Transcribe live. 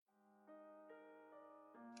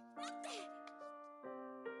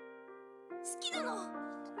You're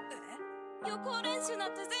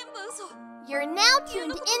now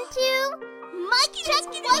tuned into Mic Check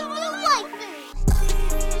Waifu Waifu.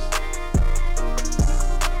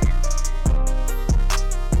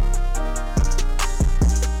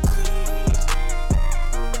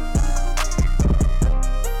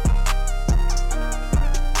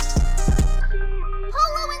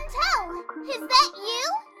 Polo and Tell, is that you?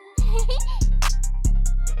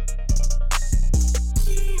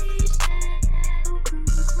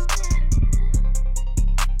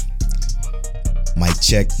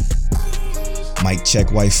 Mic check,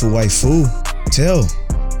 waifu. Tell,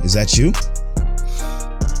 is that you?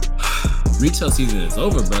 Retail season is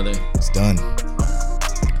over, brother. It's done.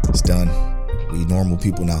 We normal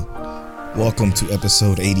people now. Welcome to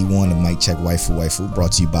episode 81 of Mic Check Waifu,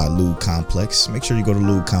 brought to you by Lube Complex. Make sure you go to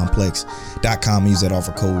lubecomplex.com and use that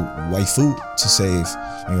offer code waifu to save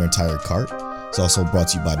on your entire cart. It's also brought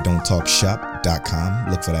to you by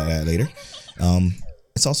don'ttalkshop.com. Look for that ad later.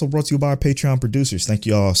 It's also brought to you by our Patreon producers. Thank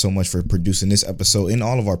you all so much for producing this episode and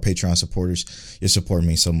all of our Patreon supporters. Your support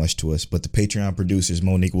means so much to us. But the Patreon producers,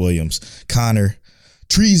 Monique Williams, Connor,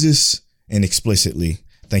 Treesus, and Explicitly,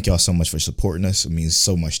 thank y'all so much for supporting us. It means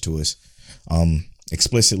so much to us.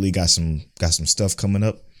 Explicitly got some stuff coming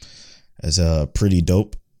up as pretty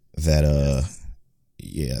dope that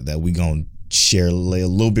that we gonna share a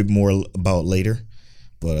little bit more about later.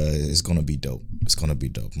 But it's going to be dope.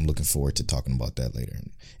 I'm looking forward to talking about that later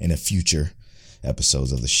in the future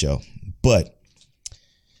episodes of the show. But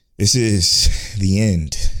this is the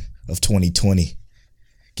end of 2020.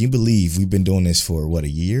 Can you believe we've been doing this for, a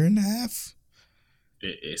year and a half?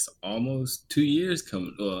 It's almost 2 years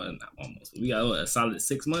coming. Well, not almost. We got a solid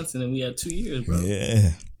 6 months, and then we had 2 years, bro.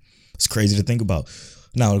 Yeah. It's crazy to think about.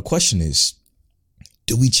 Now, the question is,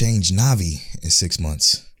 do we change Navi in 6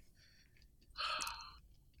 months?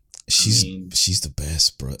 She's the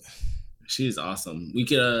best, bro. She's awesome. We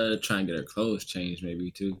could try and get her clothes changed,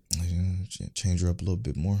 maybe too. Yeah, change her up a little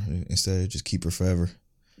bit more instead of just keep her forever.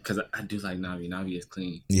 Because I do like Navi. Navi is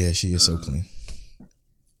clean. Yeah, she is so clean.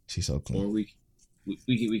 She's so clean. Or we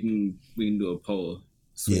can do a poll: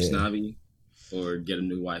 switch Navi or get a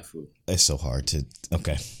new waifu. It's so hard to.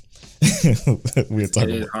 Okay. We'll talk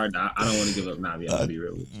it is about. hard. I don't want to give up Navi. I'm gonna be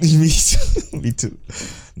real with you. Me too.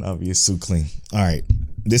 Navi is so clean. All right.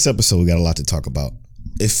 This episode, we got a lot to talk about.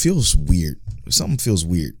 It feels weird. Something feels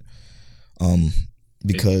weird.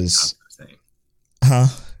 Because. I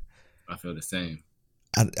feel the same.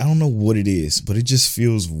 I don't know what it is, but it just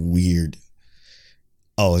feels weird.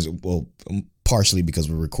 Oh, well, partially because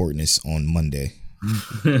we're recording this on Monday.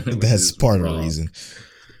 That's part of the reason.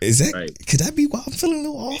 Is that right? Could that be why I'm feeling a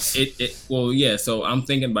little off? Well, yeah. So I'm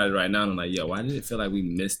thinking about it right now, and I'm like, yo, why did it feel like we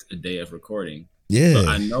missed a day of recording? Yeah, but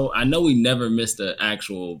I know we never missed an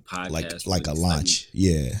actual podcast, like a launch.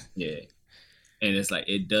 Yeah. And it's like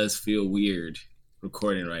it does feel weird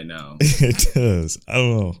recording right now. It does. I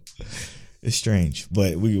don't know. It's strange,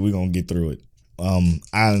 but we're gonna get through it.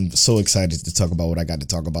 I'm so excited to talk about what I got to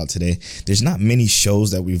talk about today. There's not many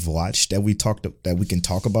shows that we've watched that we can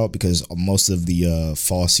talk about because most of the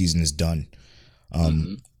fall season is done.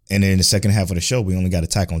 And then in the second half of the show, we only got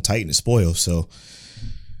Attack on Titan to spoil, so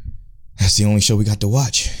that's the only show we got to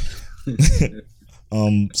watch.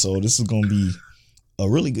 So this is gonna be a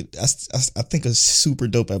really good. I think a super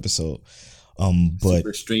dope episode. But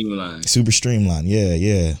super streamlined.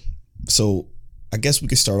 Yeah. So I guess we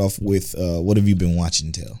could start off with what have you been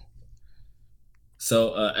watching, Till?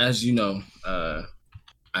 So as you know, I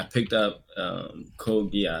picked up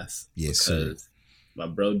Code Geass. Yes, sir. Our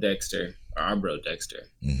bro Dexter,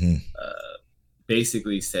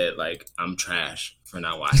 basically said like I'm trash for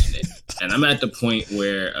not watching it, and I'm at the point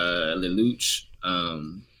where Lelouch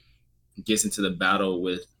gets into the battle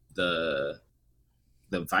with the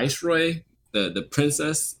viceroy, the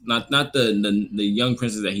princess, not the young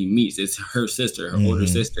princess that he meets. It's her sister, her older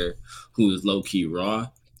sister, who is low key raw.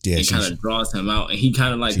 Yeah, and kind of draws him out, and he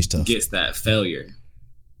kind of like gets that failure.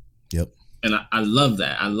 Yep. And I love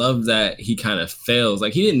that. I love that he kind of fails.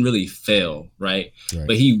 Like he didn't really fail, right?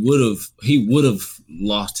 But he would have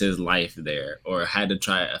lost his life there, or had to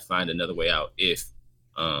try to find another way out if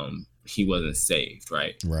he wasn't saved,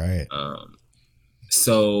 right? Right.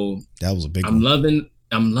 So that was a big. I'm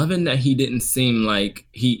loving that he didn't seem like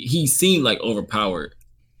he seemed like overpowered,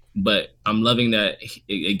 but I'm loving that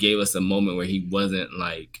it gave us a moment where he wasn't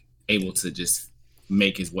like able to just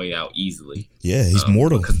make his way out easily. Yeah, he's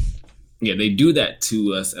mortal. Yeah, they do that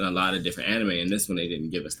to us in a lot of different anime, and this one they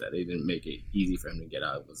didn't give us that. They didn't make it easy for him to get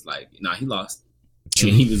out. It was like, he lost. True.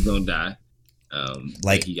 And he was gonna die.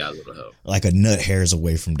 Like he got a little help. Like a nut hairs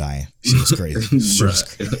away from dying. She was crazy.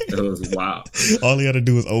 It was wild. All he had to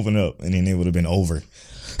do was open up, and then it would have been over.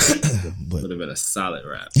 But would have been a solid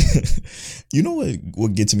rap. You know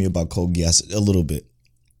what gets me about Code Geass a little bit,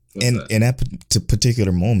 in that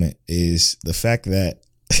particular moment is the fact that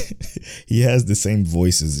he has the same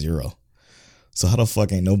voice as Zero. So how the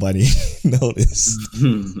fuck ain't nobody noticed?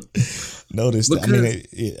 That? I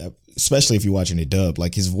mean, especially if you're watching it dubbed,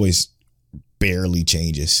 like his voice barely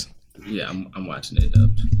changes. Yeah, I'm watching it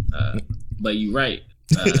dubbed. But you're right.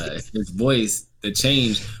 His voice, the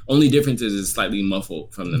change, only difference is it's slightly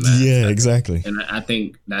muffled from the mask. Yeah, exactly. And I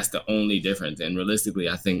think that's the only difference. And realistically,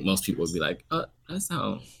 I think most people would be like,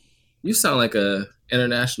 you sound like a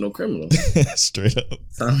international criminal. Straight up.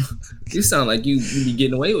 You sound like you be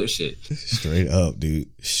getting away with shit. Straight up, dude.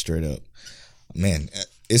 Straight up. Man,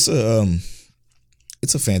 it's a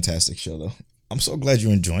fantastic show though. I'm so glad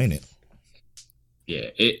you're enjoying it. Yeah,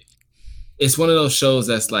 it's one of those shows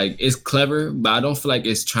that's like, it's clever, but I don't feel like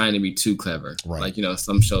it's trying to be too clever. Right. Like,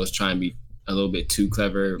 some shows try and be a little bit too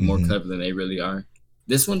clever, more clever than they really are.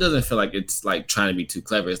 This one doesn't feel like it's like trying to be too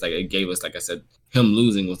clever. It's like it gave us, like I said, him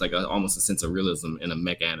losing was like almost a sense of realism in a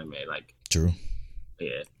mech anime. Like, true.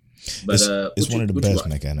 Yeah. But it's one of the best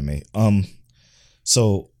mech anime.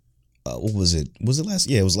 So what was it? Was it last?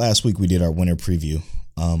 Yeah, it was last week we did our winter preview.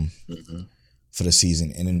 For the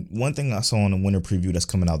season. And then one thing I saw on the winter preview that's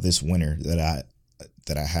coming out this winter that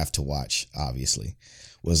I have to watch, obviously,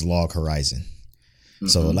 was Log Horizon.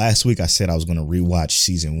 So last week I said I was going to rewatch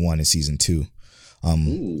season 1 and season 2.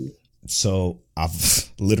 So I've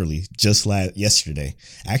literally just yesterday,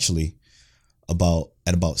 actually, at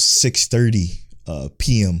about 6:30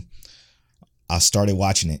 p.m. I started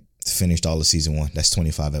watching it, finished all of season 1. That's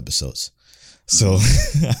 25 episodes. So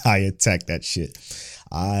I attacked that shit.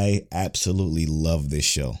 I absolutely love this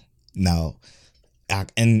show. Now,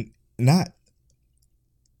 I'm glad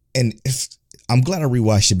I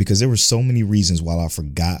rewatched it because there were so many reasons why I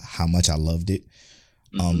forgot how much I loved it.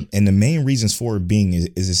 And the main reasons for it being is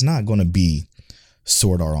it's not going to be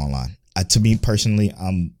Sword Art Online. To me personally,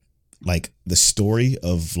 I'm like, the story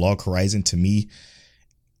of Log Horizon to me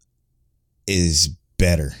is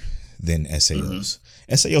better than SAO's.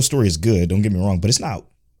 SAO's story is good, don't get me wrong, but it's not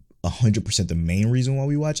 100% the main reason why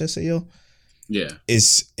we watch SAO. Yeah,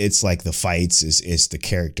 it's like the fights, it's the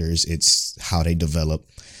characters, it's how they develop.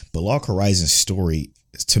 But Log Horizon's story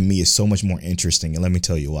to me is so much more interesting, and let me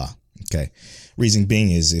tell you why. Okay, reason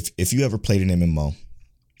being is if you ever played an MMO,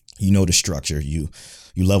 you know the structure. You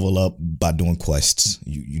level up by doing quests.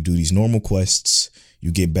 You do these normal quests,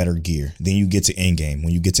 you get better gear, then you get to end game.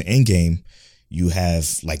 When you get to end game, you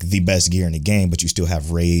have like the best gear in the game, but you still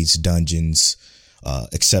have raids, dungeons,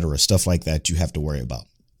 etc., stuff like that you have to worry about.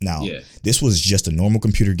 Now, This was just a normal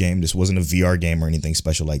computer game. This wasn't a VR game or anything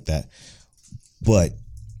special like that. But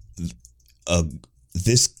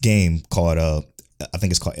this game called, I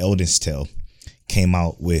think it's called Elden's Tale, came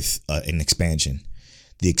out with an expansion.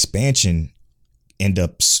 The expansion ended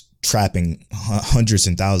up trapping hundreds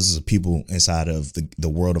and thousands of people inside of the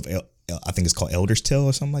world of, I think it's called Elder's Tale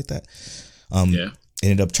or something like that.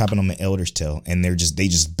 Ended up trapping them in Elder's Tale, and they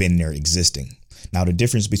just been there existing. Now, the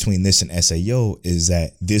difference between this and SAO is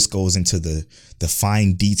that this goes into the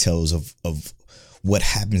fine details of what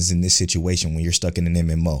happens in this situation when you're stuck in an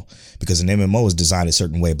MMO, because an MMO is designed a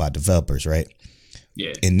certain way by developers, right?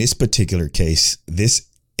 Yeah. In this particular case, this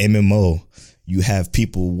MMO, you have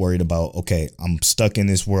people worried about, okay, I'm stuck in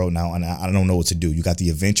this world now and I don't know what to do. You got the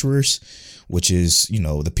adventurers, which is,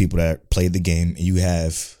 the people that play the game, and you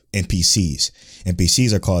have NPCs.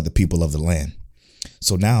 NPCs are called the people of the land.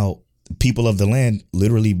 So now people of the land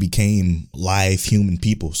literally became live human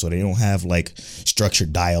people. So they don't have like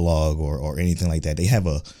structured dialogue or anything like that. They have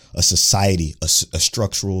a society, a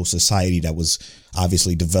structural society that was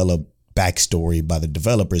obviously developed backstory by the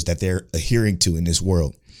developers that they're adhering to in this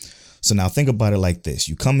world. So now think about it like this.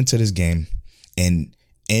 You come into this game, and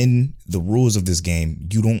in the rules of this game,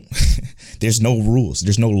 there's no rules.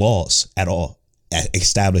 There's no laws at all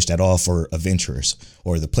established at all for adventurers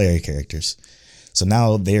or the player characters. So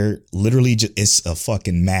now they're literally it's a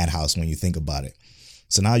fucking madhouse when you think about it.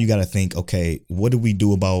 So now you got to think, okay, what do we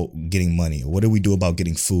do about getting money? Or what do we do about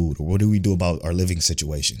getting food? Or what do we do about our living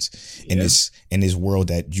situations in this world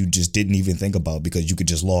that you just didn't even think about because you could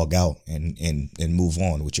just log out and move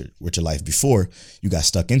on with your life before you got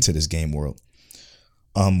stuck into this game world.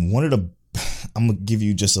 I'm gonna give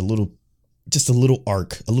you just a little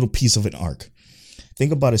arc, a little piece of an arc.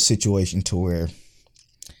 Think about a situation to where,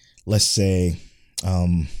 let's say,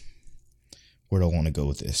 where do I want to go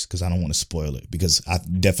with this? Because I don't want to spoil it, because I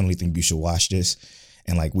definitely think you should watch this.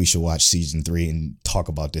 and like we should watch season 3 and talk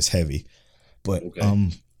about this heavy. But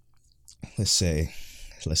let's see.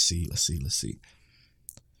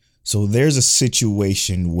 So there's a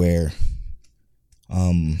situation where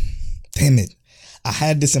damn it, I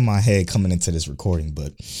had this in my head coming into this recording,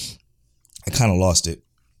 but I kind of lost it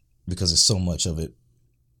because there's so much of it.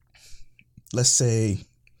 Let's say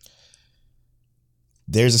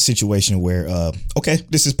there's a situation where okay,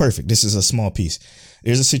 this is perfect. This is a small piece.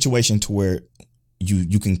 There's a situation to where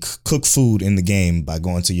you can cook food in the game by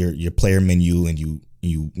going to your player menu and you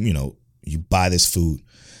buy this food.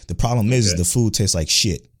 The problem is the food tastes like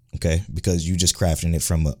shit, okay? Because you just crafting it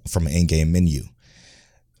from an in-game menu.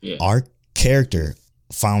 Yeah. Our character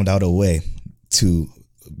found out a way to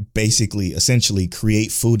basically essentially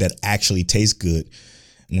create food that actually tastes good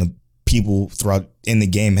when people throughout in the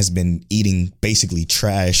game has been eating basically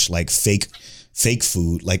trash, like fake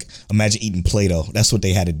food. Like imagine eating Play-Doh. That's what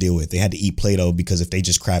they had to deal with. They had to eat Play-Doh because if they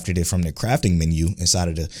just crafted it from the crafting menu inside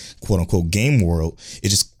of the quote unquote game world,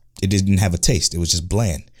 it didn't have a taste. It was just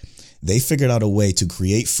bland. They figured out a way to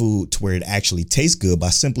create food to where it actually tastes good by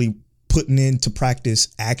simply putting into practice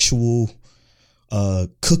actual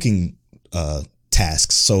cooking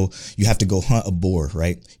tasks. So you have to go hunt a boar,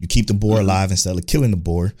 right? You keep the boar alive instead of killing the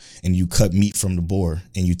boar, and you cut meat from the boar,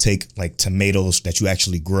 and you take like tomatoes that you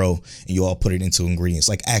actually grow and you all put it into ingredients,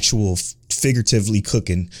 like actual figuratively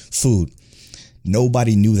cooking food.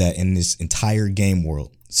 Nobody knew that in this entire game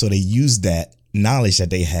world. So they used that knowledge that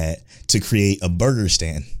they had to create a burger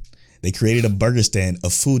stand. They created a burger stand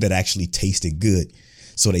of food that actually tasted good.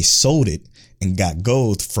 So they sold it and got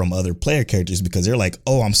gold from other player characters because they're like,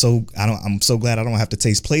 oh, I'm so glad I don't have to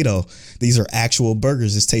taste Play-Doh. These are actual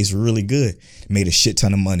burgers. This tastes really good. Made a shit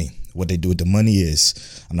ton of money. What they do with the money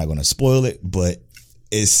is, I'm not going to spoil it, but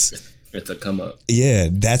it's a come up. Yeah,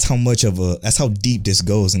 that's how deep this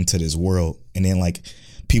goes into this world. And then like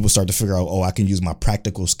people start to figure out, oh, I can use my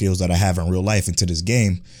practical skills that I have in real life into this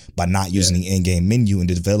game by not using the in-game menu and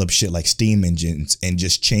develop shit like Steam engines and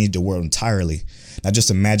just change the world entirely. Now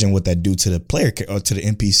just imagine what that do to the player or to the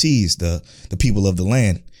NPCs, the people of the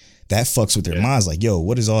land. That fucks with their minds. Like, yo,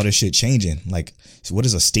 what is all this shit changing? Like, what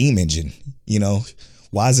is a Steam engine? You know,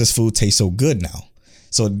 why does this food taste so good now?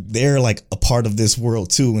 So they're like a part of this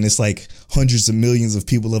world too. And it's like hundreds of millions of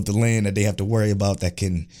people of the land that they have to worry about that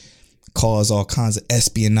can cause all kinds of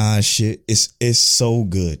espionage shit. It's so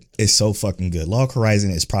good. It's so fucking good. Log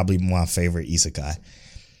Horizon is probably my favorite isekai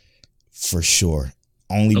for sure.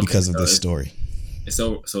 Only because of this story.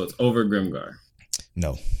 So it's over Grimgar.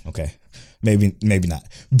 No. Okay. Maybe not.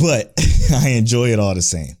 But I enjoy it all the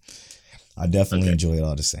same. I definitely enjoy it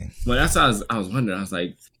all the same. Well, that's what I was wondering. I was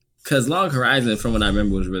like, because Log Horizon, from what I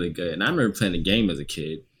remember, was really good. And I remember playing the game as a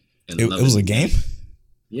kid. And it was a game?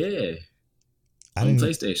 Yeah. On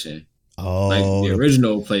PlayStation. Oh. Like the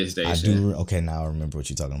original PlayStation. I do. Okay, now I remember what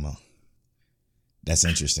you're talking about. That's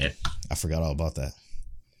interesting. I forgot all about that.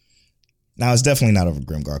 Now, it's definitely not over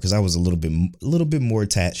Grimgar because I was a little bit more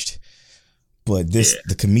attached. But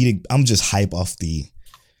the comedic, I'm just hype off the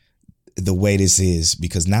way this is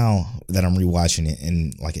because now that I'm rewatching it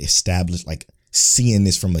and like established, like seeing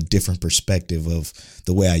this from a different perspective of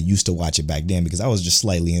the way I used to watch it back then, because I was just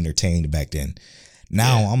slightly entertained back then.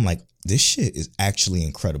 Now I'm like, this shit is actually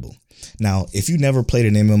incredible. Now, if you never played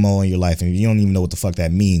an MMO in your life and you don't even know what the fuck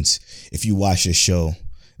that means, if you watch this show,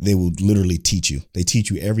 they will literally teach you. They teach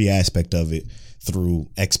you every aspect of it through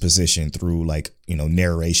exposition, through like, you know,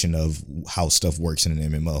 narration of how stuff works in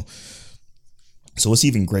an MMO. So it's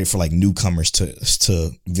even great for like newcomers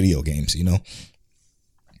to video games, you know?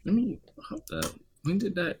 Let me hold up. When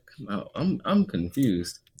did that come out? I'm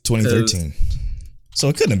confused. 2013. So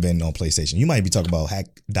it couldn't have been on PlayStation. You might be talking about Hack.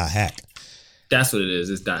 That's what it is.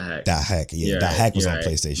 It's .hack. .hack, yeah. .hack was on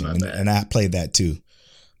PlayStation, and I played that too.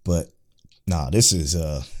 But nah, this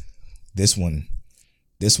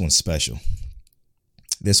one's special.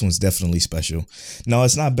 This one's definitely special. No,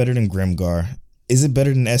 it's not better than Grimgar. Is it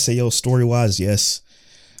better than SAO story wise? Yes.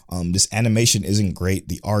 This animation isn't great.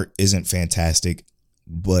 The art isn't fantastic,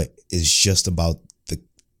 but it's just about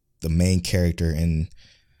the main character, and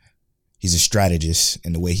he's a strategist,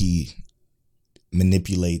 and the way he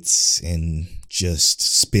manipulates and just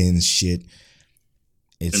spins shit.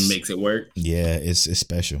 And makes it work. Yeah, it's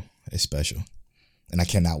special. It's special. And I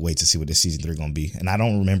cannot wait to see what this season 3 gonna be. And I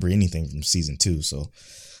don't remember anything from season 2, so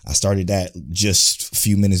I started that just a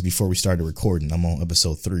few minutes before we started recording. I'm on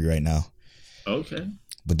episode 3 right now. Okay.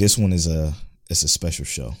 But this one is a special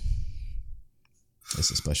show.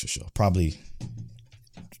 It's a special show. Probably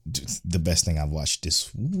the best thing I've watched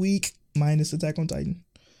this week, minus Attack on Titan.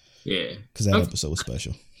 Yeah. Because that episode was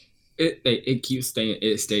special. it keeps staying.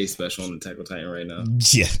 It stays special on Attack on Titan right now.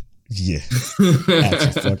 Yeah.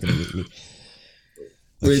 Absolutely.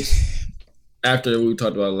 Which, after we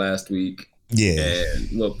talked about last week, yeah,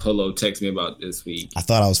 and what Polo texted me about this week, I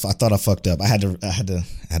thought I fucked up. I had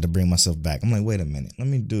to bring myself back. I'm like, wait a minute, let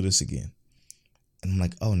me do this again. And I'm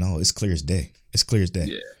like, oh no, it's clear as day. It's clear as day.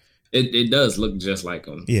 Yeah, it does look just like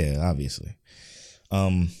him. Yeah, obviously.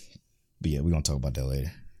 But yeah, we're gonna talk about that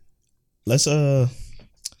later. That's all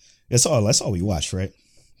we watched, right?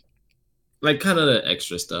 Like kind of the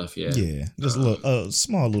extra stuff, yeah. Yeah, just a little,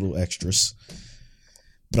 small little extras.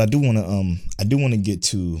 But I do want to get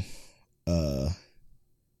to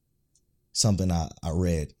something I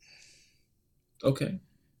read. Okay.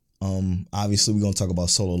 Obviously we're gonna talk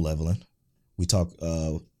about Solo Leveling.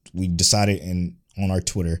 We decided on our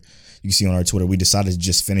Twitter, you can see on our Twitter, we decided to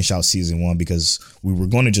just finish out season 1 because we were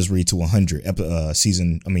going to just read to 100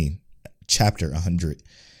 chapter 100.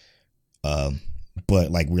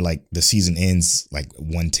 But like we're like the season ends like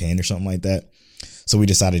 110 or something like that. So we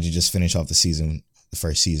decided to just finish off the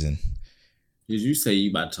first season. Did you say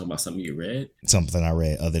you about to talk about something you read? Something I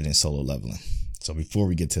read other than Solo Leveling. So before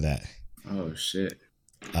we get to that. Oh shit.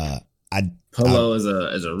 Polo is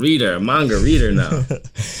a reader, a manga reader now.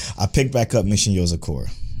 I picked back up Mission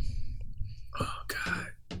Yozakura. Oh god.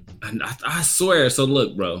 And I swear, so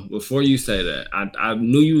look, bro, before you say that, I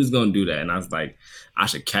knew you was gonna do that, and I was like, I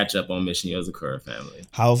should catch up on Mission Yozakura, family.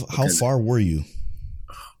 How far were you?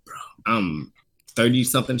 Oh, bro, I'm 30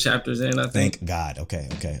 something chapters in, I think. Thank God. Okay.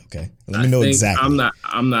 Let me know exactly.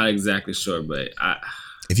 I'm not exactly sure, but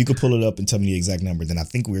if you could pull it up and tell me the exact number, then I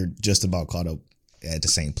think we're just about caught up at the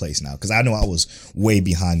same place now. Because I know I was way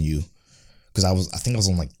behind you. Because I think I was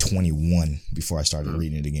on like 21 before I started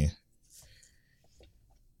reading it again.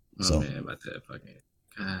 Oh man, about that fucking.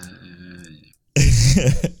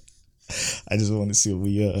 I just wanted to see if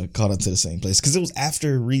we caught up to the same place. Because it was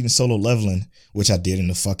after reading Solo Leveling, which I did in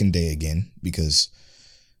the fucking day again. Because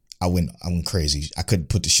I went crazy. I couldn't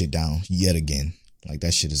put the shit down yet again. Like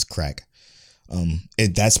that shit is crack.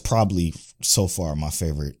 That's probably so far my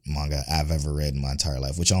favorite manga I've ever read in my entire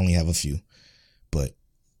life, which I only have a few, but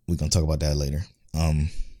we're gonna talk about that later.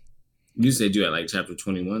 You said you at like chapter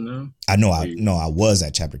 21 now? I was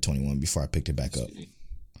at chapter 21 before I picked it back up.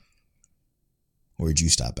 Where'd you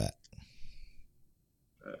stop at?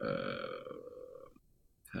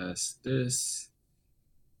 Past this.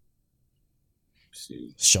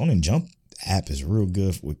 See. Shonen Jump app is real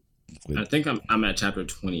good with I think I'm at chapter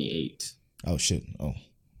 28. Oh shit! Oh,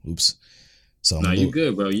 oops. So you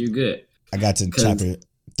good, bro. You good. I got to chapter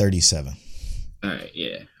 37. All right,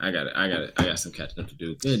 yeah, I got it. I got some catching up to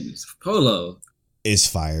do. Goodness, Polo. It's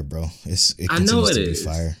fire, bro. It I know it to is. Be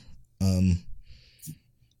fire. Go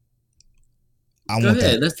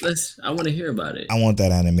ahead. Let's. I want to hear about it. I want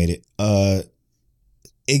that animated.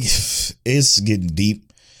 It's getting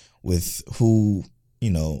deep with who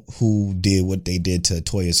did what they did to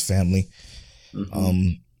Toya's family.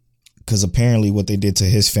 Mm-hmm. Because apparently what they did to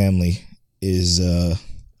his family is the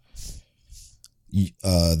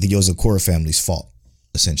Yozakura family's fault,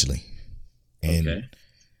 essentially. And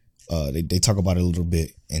they talk about it a little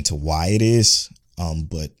bit into why it is.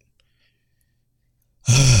 But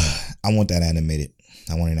I want that animated.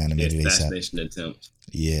 I want an animated assassination attempt.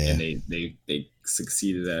 Yeah. And they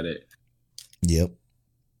succeeded at it. Yep.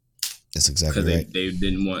 That's exactly right. Because they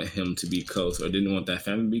didn't want him to be close, or didn't want that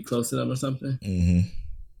family to be close to them or something. Mm-hmm.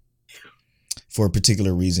 For a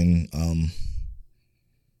particular reason, and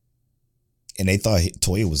they thought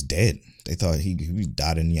Toya was dead. They thought he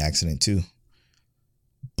died in the accident too.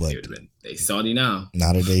 But they salty now.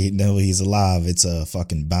 Now that they know he's alive, it's a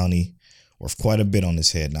fucking bounty worth quite a bit on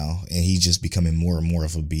his head now, and he's just becoming more and more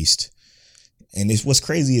of a beast. And what's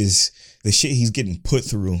crazy is the shit he's getting put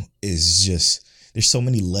through is just, there's so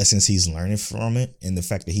many lessons he's learning from it, and the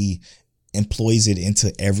fact that he employs it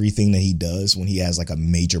into everything that he does when he has like a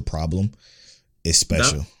major problem is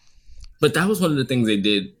special. But that was one of the things they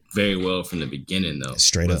did very well from the beginning, though.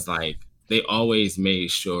 Straight up. Like, they always made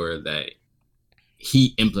sure that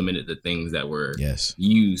he implemented the things that were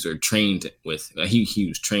used or trained with. He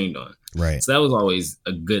was trained on. Right. So that was always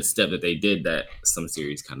a good step that they did that some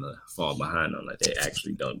series kind of fall behind on. Like, they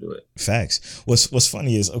actually don't do it. Facts. What's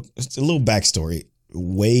funny is a little backstory.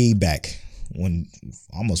 Way back when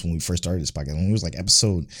we first started this podcast, when it was like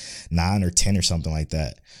episode 9 or 10 or something like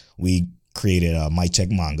that, we created a Mic Check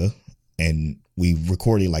Manga, and we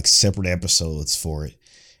recorded like separate episodes for it,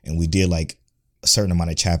 and we did like a certain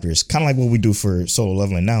amount of chapters, kind of like what we do for Solo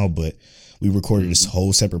Leveling now, but we recorded this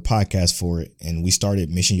whole separate podcast for it, and we started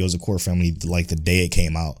Mission Yozakura Family like the day it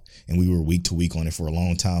came out, and we were week to week on it for a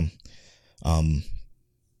long time.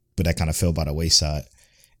 but that kind of fell by the wayside.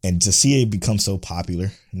 And to see it become so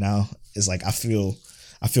popular now, it's like I feel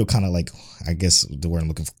kind of like, I guess the word I'm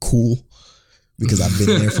looking for, cool, because I've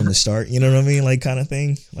been there from the start. You know what I mean? Like, kind of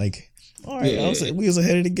thing. Like, all right, yeah. We was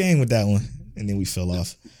ahead of the game with that one, and then we fell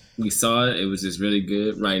off. We saw it. It was just really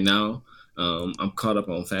good. Right now, I'm caught up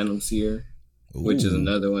on Phantom Seer, which is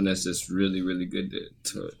another one that's just really, really good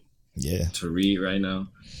to read right now.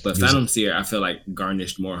 But Phantom Seer, I feel like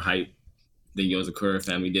garnished more hype than Yozakura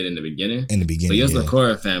Family did in the beginning. So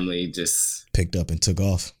Yozakura Family just picked up and took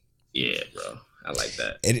off. Yeah, bro. I like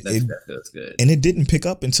that. That feels good. And it didn't pick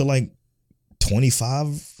up until like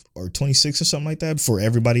 25 or 26 or something like that for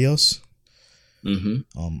everybody else.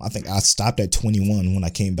 I think I stopped at 21 when I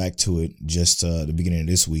came back to it just the beginning of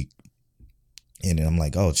this week. And then I'm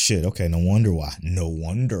like, oh shit, okay, no wonder why. You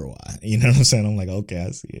know what I'm saying? I'm like, okay, I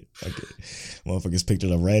see it. Okay. Motherfuckers picked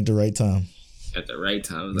it up right at the right time. At the right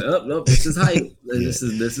time. I was like, oh no, this is hype. This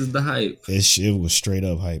is the hype. It was straight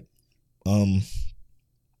up hype. I'm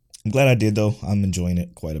glad I did though. I'm enjoying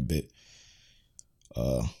it quite a bit.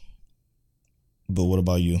 But what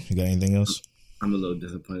about you? You got anything else? I'm a little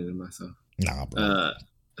disappointed in myself. Nah, bro.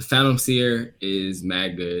 Phantom Seer is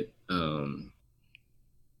mad good.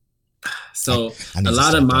 So a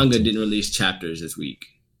lot of manga didn't release chapters this week,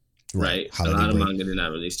 right? A lot of manga did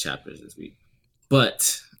not release chapters this week.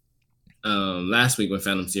 But last week when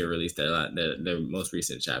Phantom Seer released their most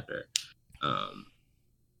recent chapter,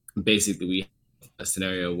 basically we have a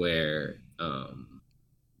scenario where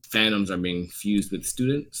phantoms are being fused with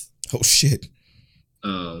students. Oh shit.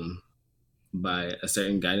 By a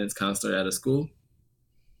certain guidance counselor at a school.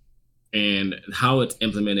 And how it's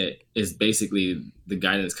implemented is basically the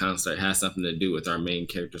guidance counselor has something to do with our main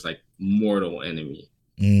character's like mortal enemy.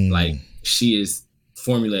 Like she is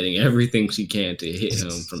formulating everything she can to hit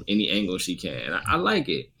him from any angle she can. And I like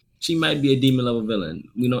it. She might be a demon level villain.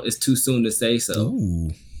 We know it's too soon to say so.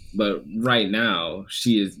 Ooh. But right now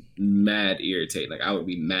she is mad irritated. Like I would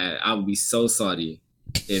be mad. I would be so salty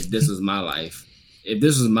if this was my life. If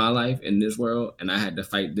this was my life in this world and I had to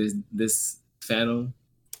fight this phantom,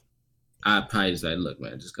 I'd probably just like, look,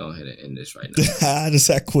 man, just go ahead and end this right now.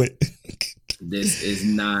 I quit. This is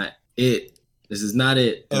not it. This is not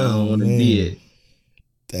it. I don't want to be it.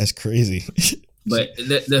 That's crazy. But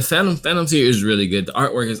the Phantom Seer is really good. The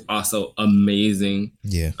artwork is also amazing.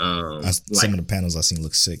 Yeah. Some of the panels I've seen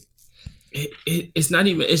look sick. It's not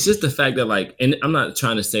even, it's just the fact that like, and I'm not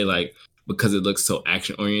trying to say like, because it looks so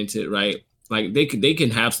action oriented, right? Like they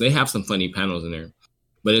have some funny panels in there,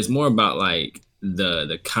 but it's more about like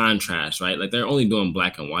the contrast, right? Like they're only doing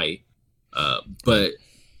black and white, but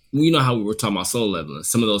you know how we were talking about Soul Leveling.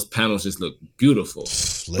 Some of those panels just look beautiful.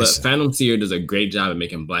 Listen. But Phantom Seer does a great job of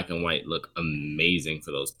making black and white look amazing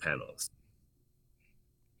for those panels.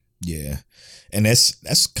 Yeah, and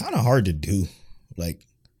that's kind of hard to do. Like,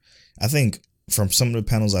 I think from some of the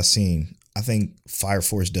panels I've seen, I think Fire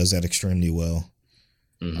Force does that extremely well.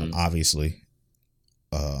 Obviously,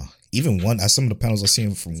 even some of the panels I've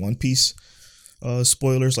seen from One Piece,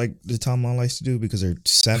 spoilers like the Tom likes to do because they're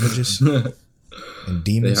savages and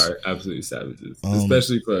demons. They are absolutely savages,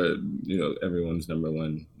 especially for everyone's number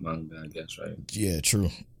one manga, I guess, right? Yeah,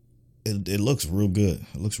 true. It looks real good.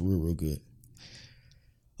 It looks real good.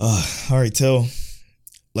 All right, Tel.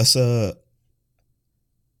 Let's you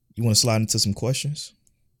want to slide into some questions?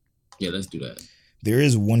 Yeah, let's do that. There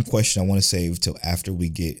is one question I want to save till after we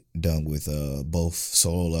get done with both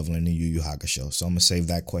Solo Leveling and Yu Yu Hakusho. So I'm gonna save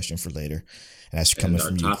that question for later, and that's coming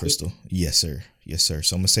from you, Crystal. Yes, sir.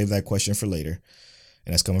 So I'm gonna save that question for later,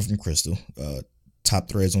 and that's coming from Crystal. Top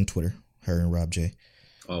threads on Twitter, her and Rob J.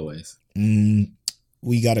 Always.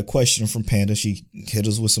 We got a question from Panda. She hit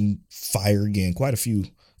us with some fire again. Quite a few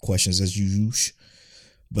questions as usual,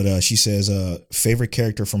 but she says favorite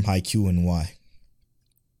character from Haikyuu and why.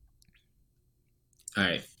 All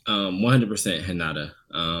right, 100% Hinata.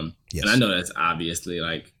 Yes. And I know that's obviously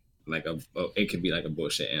like it could be like a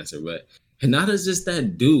bullshit answer, but Hinata's just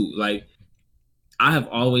that dude. Like, I have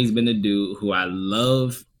always been a dude who I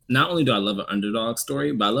love. Not only do I love an underdog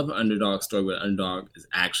story, but I love an underdog story where the underdog is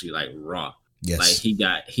actually like raw. Yes.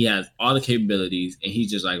 Like he has all the capabilities and he's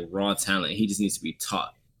just like raw talent. He just needs to be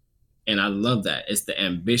taught. And I love that. It's the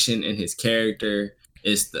ambition in his character.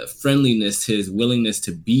 It's the friendliness, his willingness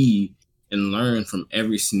to be and learn from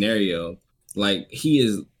every scenario. Like, he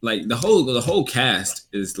is like the whole cast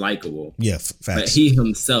is likable. Yeah, facts. But he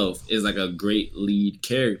himself is like a great lead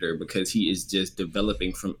character because he is just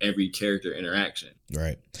developing from every character interaction.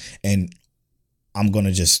 Right. And I'm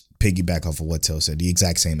gonna just piggyback off of what Tel said. The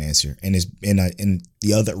exact same answer. And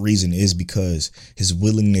the other reason is because his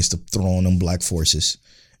willingness to throw on them black forces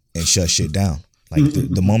and shut shit down. Like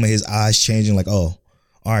the moment his eyes changing, like, oh,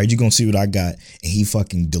 all right, you're gonna see what I got, and he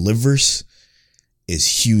fucking delivers is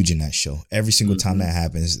huge in that show. Every single time that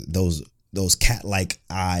happens, those cat-like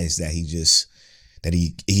eyes that he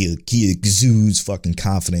exudes fucking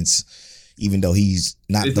confidence, even though he's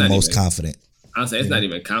not the most confident. I'll say it's not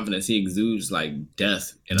even confidence. He exudes like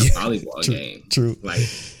death in a volleyball game. True. Like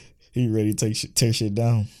he ready to tear shit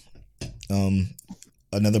down.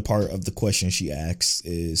 Another part of the question she asks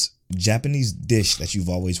is Japanese dish that you've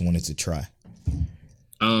always wanted to try.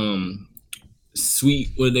 Sweet,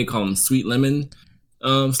 what do they call them? Sweet lemon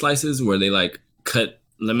slices, where they like cut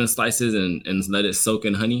lemon slices and let it soak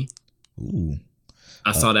in honey. Ooh.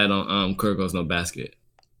 I saw that on Kuroko's No Basket.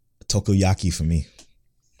 Takoyaki for me.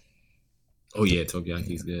 Oh yeah,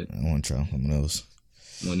 takoyaki's good. I want to try one of those.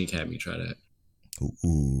 Monique had me try that.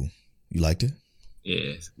 Ooh. You liked it?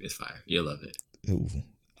 Yeah, it's fire. You'll love it. Ooh,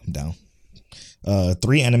 I'm down.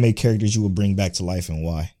 3 anime characters you would bring back to life and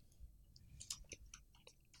why?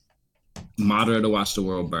 Madara to watch the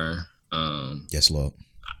world burn. Yes, Lord.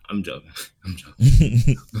 I'm joking.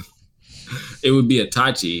 It would be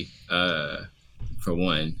Itachi, for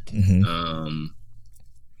one. Mm-hmm.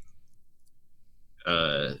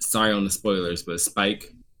 Sorry on the spoilers, but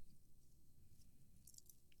Spike.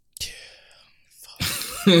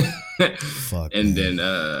 Fuck. And man.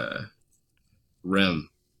 then Rem.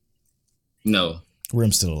 No.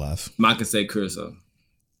 Rem's still alive. Makase Kuroso.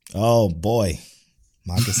 Oh boy.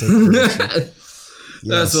 Makase Kuroso.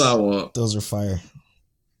 That's what I want. Those are fire.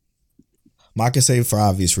 Makase for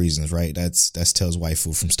obvious reasons, right? That's Tails'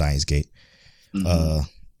 waifu from Steins Gate.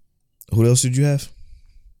 Who else did you have?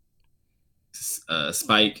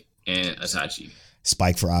 Spike and Itachi.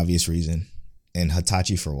 Spike for obvious reason. And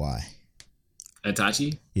Hitachi for why?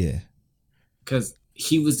 Itachi? Yeah. Because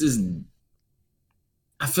he was just...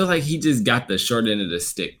 I feel like he just got the short end of the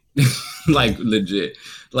stick. Like, legit.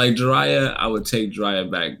 Like, Jiraiya, I would take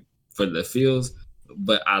Jiraiya back for the feels,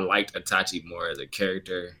 but I liked Itachi more as a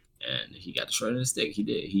character, and he got the short end of the stick. He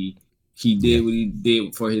did. He did what he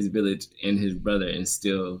did for his village and his brother, and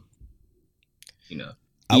still, you know,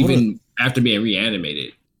 even after being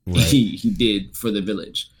reanimated, right, he did for the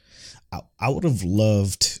village. I would have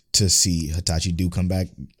loved to see Hitachi do come back,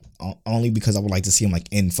 only because I would like to see him like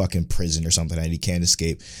in fucking prison or something that he can't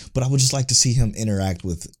escape. But I would just like to see him interact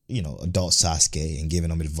with, you know, adult Sasuke and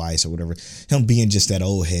giving him advice or whatever. Him being just that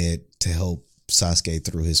old head to help Sasuke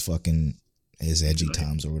through his edgy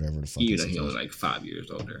times or whatever the fuck. You know, he only like 5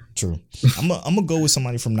 years older. True. I'm gonna go with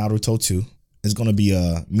somebody from Naruto too. It's gonna be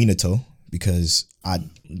Minato, because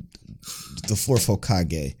the fourth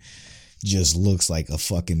Hokage just looks like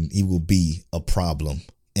he will be a problem.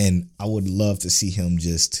 And I would love to see him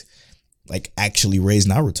just like actually raise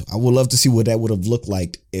Naruto. I would love to see what that would have looked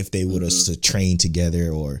like if they would have trained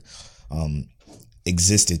together or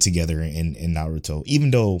existed together in Naruto.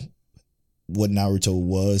 Even though what Naruto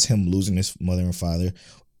was, him losing his mother and father,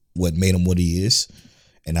 what made him what he is.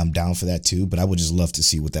 And I'm down for that too. But I would just love to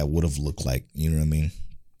see what that would have looked like. You know what I mean?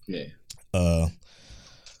 Yeah.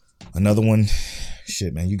 Another one.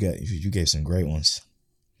 Shit, man, you gave some great ones.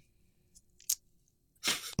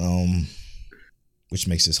 Which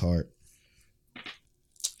makes this hard.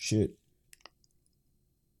 Shit.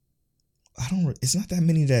 It's not that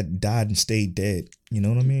many that died and stayed dead. You know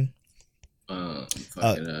what I mean?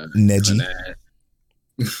 Neji.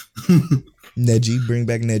 Neji, bring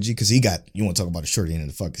back Neji, because you want to talk about a shorty end of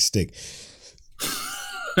the fucking stick.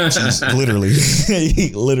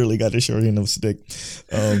 He literally got the shorty end of the stick.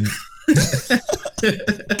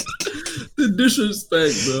 The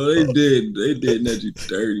disrespect, bro. They did Neji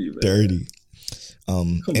dirty, man. Dirty.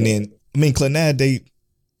 And then Clannad,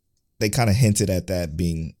 they kind of hinted at that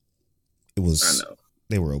being, it was, I know,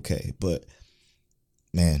 they were okay, but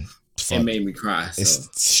man, fuck. It made me cry. So it's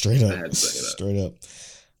straight up.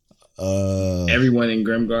 Everyone in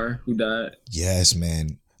Grimgar who died. Yes,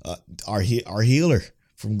 man. Our healer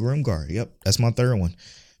from Grimgar. Yep, that's my third one,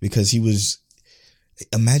 because he was.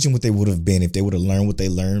 Imagine what they would have been if they would have learned what they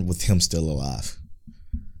learned with him still alive.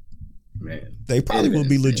 Man, they probably would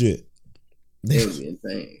be legit. They would be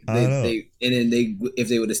insane. If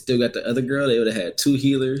they would have still got the other girl, they would have had 2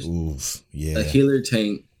 healers. Oof, yeah. A healer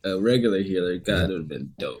tank, a regular healer. God, it would have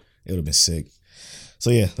been dope. It would have been sick. So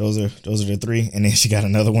yeah, those are the 3, and then she got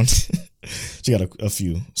another one. She got a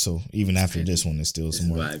few. So even after this one, there's still some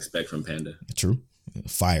more. What I expect from Panda. True,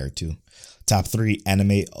 fire too. Top 3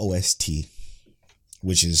 anime OST.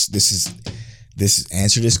 Which is this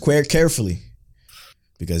answer this carefully,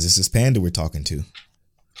 because this is Panda we're talking to,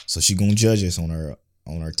 so she gonna judge us on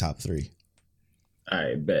our top 3. All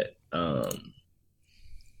right, bet.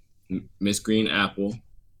 Miss Green Apple,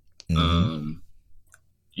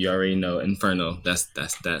 You already know Inferno. That's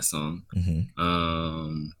that song.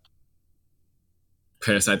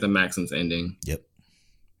 Parasite the Maxim's ending. Yep.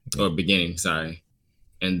 Or beginning, sorry.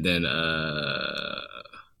 And then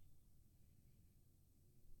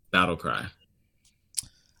Battle Cry.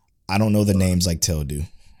 I don't know the names like Tell do,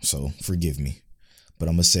 so forgive me. But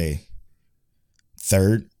I'm gonna say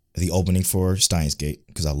third, the opening for Steins Gate,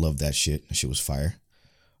 because I love that shit. That shit was fire.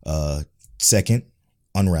 Second,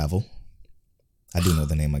 Unravel. I do know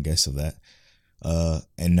the name, I guess, of that.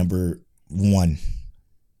 And number one,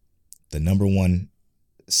 the number one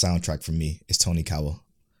soundtrack for me is Tony Kawa.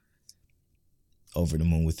 Over the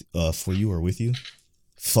Moon with For You or With You.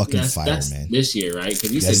 Fucking fire, that's man. This year, right?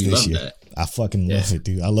 Because you said you love that. I fucking love it,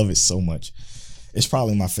 dude. I love it so much. It's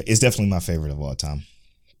probably it's definitely my favorite of all time.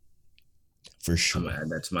 For sure. I'm gonna add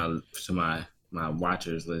that to my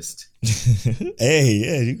watchers list. Hey,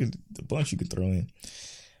 yeah, you could a bunch you could throw in.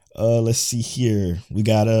 Let's see here. We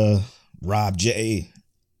got Rob J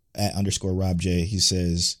at _ Rob J. He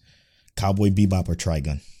says Cowboy Bebop or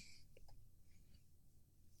Trigun.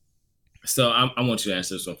 So I want you to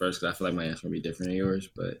answer this one first because I feel like my answer will be different than yours.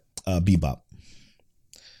 But Bebop,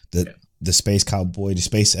 the space cowboy, the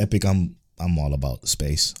space epic. I'm all about the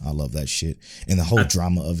space. I love that shit, and the whole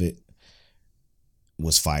drama of it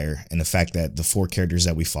was fire. And the fact that the 4 characters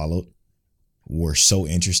that we followed were so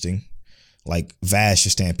interesting. Like Vash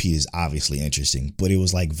Stampede is obviously interesting, but it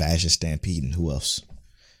was like Vash Stampede and who else?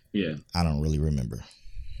 Yeah, I don't really remember.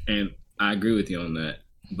 And I agree with you on that,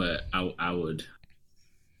 but I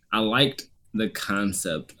liked the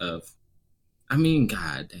concept of,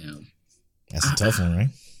 goddamn. That's a tough one, right?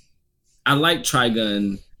 I like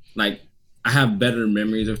Trigun. Like, I have better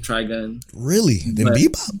memories of Trigun. Really? Than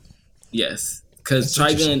Bebop? Yes. Because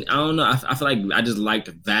Trigun, I don't know. I feel like I just liked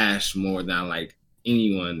Vash more than I liked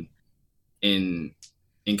anyone in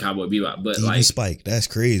Cowboy Bebop. But even Spike, that's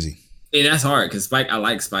crazy. And that's hard because Spike, I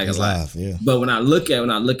like Spike a lot. Live, yeah. But when I look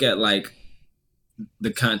at like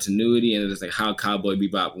the continuity and just like how Cowboy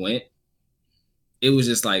Bebop went, it was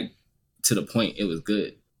just like to the point. It was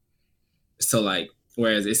good. So like,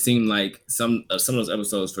 whereas it seemed like some of those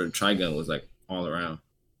episodes for Trigun was like all around.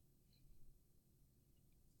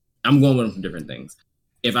 I'm going with them for different things.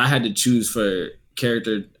 If I had to choose for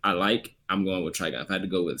character I like, I'm going with Trigun. If I had to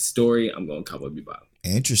go with story, I'm going Cowboy Bebop.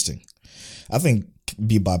 Interesting. I think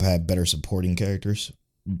Bebop had better supporting characters.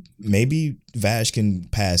 Maybe Vash can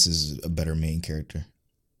pass as a better main character,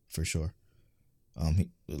 for sure.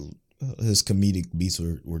 His comedic beats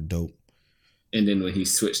were dope. And then when he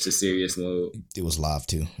switched to serious mode, it was live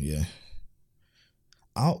too. Yeah.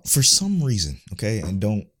 For some reason, okay, and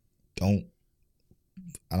don't.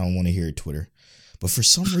 I don't want to hear it, Twitter, but for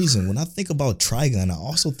some reason, when I think about Trigun, I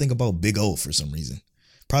also think about Big O for some reason.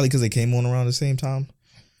 Probably because they came on around the same time.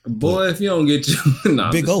 Boy, if you don't get you,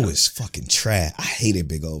 Big O is fucking trash. I hated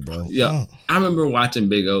Big O, bro. Yeah, I remember watching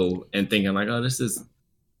Big O and thinking like, "Oh, this is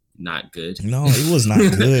not good." No, it was not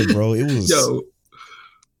good, bro. It was. Yo,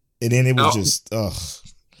 and then it was just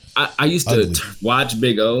I used to watch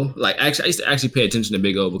Big O. Like, actually, I used to actually pay attention to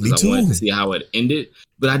Big O because I wanted to see how it ended.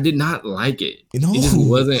 But I did not like it. No. It just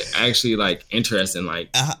wasn't actually like interesting. Like,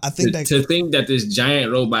 I think to think that this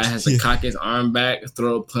giant robot has to cock his arm back,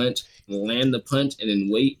 throw a punch, land the punch, and then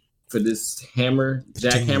wait for this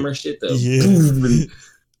jackhammer shit to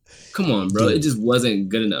come on, bro. Dude, it just wasn't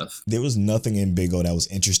good enough. There was nothing in Big O that was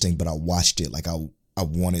interesting, but I watched it like I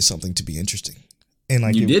wanted something to be interesting. And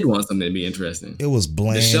like you did want something to be interesting. It was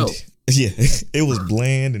bland. The show. Yeah, it was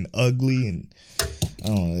bland and ugly, and I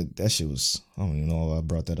don't know. That shit was. I don't even know why I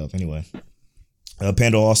brought that up. Anyway,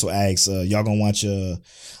 Pando also asks, "Y'all gonna watch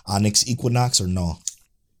Onyx Equinox or no?"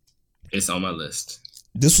 It's on my list.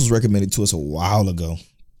 This was recommended to us a while ago.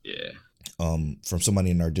 Yeah. From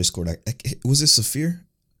somebody in our Discord. Was it Saphir?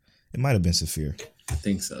 It might have been Saphir. I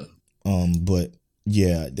think so. But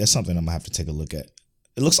yeah, that's something I'm gonna have to take a look at.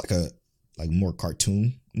 It looks like more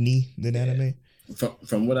cartoony than anime.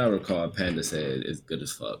 From what I recall, Panda said it's good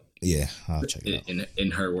as fuck. Yeah, I'll check it out.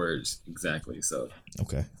 In her words, exactly. So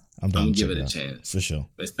okay, I'm gonna give it a chance for sure.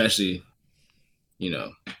 Especially,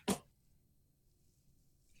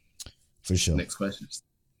 for sure. Next questions.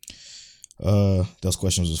 Those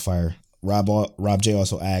questions was fire. Rob J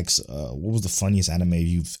also asks, what was the funniest anime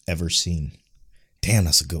you've ever seen? Damn,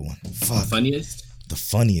 that's a good one. Fuck. The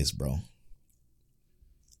funniest, bro.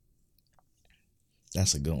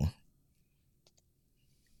 That's a good one.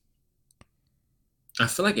 I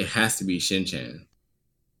feel like it has to be Shin-Chan.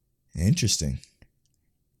 Interesting.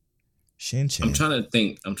 Shin-Chan. I'm trying to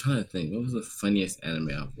think. What was the funniest anime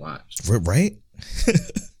I've watched? Right?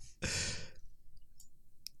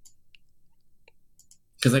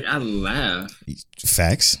 Cause like I laugh,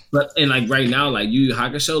 Facts. but and like right now, like Yu Yu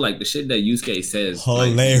Hakusho, like the shit that Yusuke says,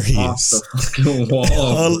 Hilarious. like, off the fucking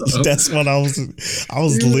wall. Bro. That's what I was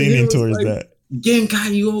Dude, leaning was towards like, that.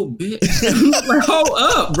 Genkai, you old bitch. Like, hold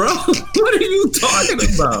up, bro. What are you talking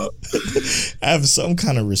about? I have some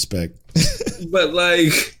kind of respect. But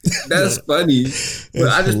like, that's funny. But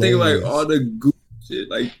I just think like hilarious. all the goofy shit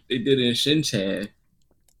like they did in Shin-Chan,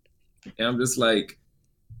 and I'm just like,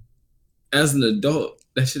 as an adult,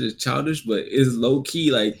 that shit is childish, but it's low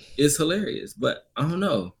key, like it's hilarious. But I don't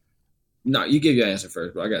know. No, you give your answer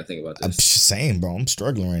first, but I gotta think about I'm this. just saying, bro. I'm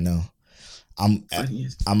struggling right now. I'm Funny.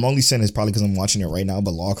 only saying it's probably because I'm watching it right now,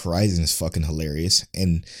 but Log Horizon is fucking hilarious,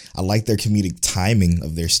 and I like their comedic timing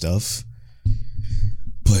of their stuff.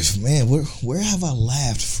 But man, where have I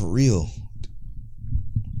laughed for real?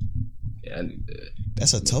 Yeah, I need to.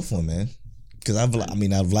 That's a tough one, man. Because I've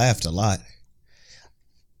laughed a lot.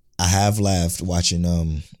 I have laughed watching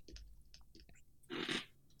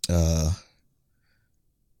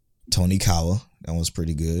Tony Kawa. That was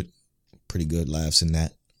pretty good. Pretty good laughs in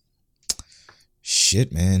that.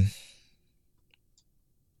 Shit, man.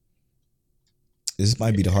 This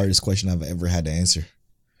might be the hardest question I've ever had to answer.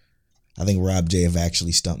 I think Rob J have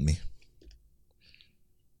actually stumped me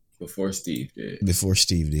Before Steve did. before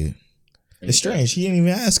Steve did. It's strange. He didn't even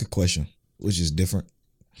ask a question, which is different.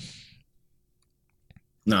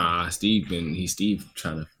 Nah, Steve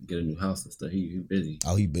trying to get a new house and stuff. He busy.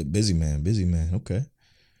 Oh, he busy man. Okay.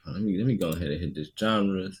 Let me go ahead and hit this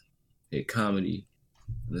genres, hit comedy.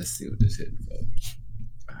 Let's see what this hit for.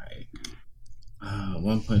 All right.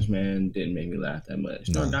 One Punch Man didn't make me laugh that much.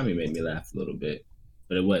 Nah. Noragami made me laugh a little bit,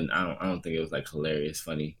 but it wasn't. I don't think it was like hilarious,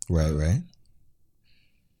 funny. Right.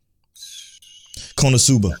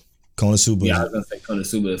 Konosuba. Yeah, I was gonna say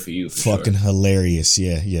Konosuba for you. For fucking sure. hilarious.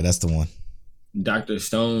 Yeah, that's the one. Dr.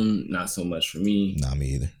 Stone, not so much for me. Nah, me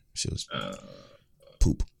either. She was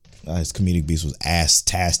poop. His comedic beast was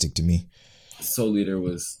ass-tastic to me. Soul Leader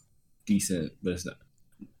was decent, but it's not.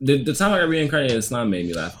 The time I got reincarnated as Slime made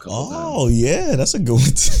me laugh a couple times. Oh yeah, that's a good one.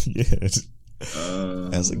 Yeah,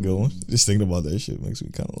 that's a good one. Just thinking about that shit makes me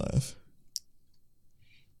kind of laugh.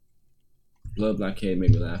 Blood Blockade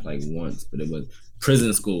made me laugh like once, but it was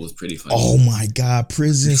Prison School was pretty funny. Oh my god,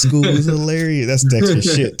 Prison School was hilarious. That's Dexter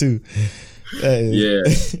shit too. Yeah,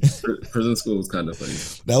 Prison School was kind of funny.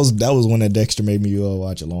 That was one that Dexter made me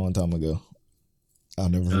watch a long time ago. I'll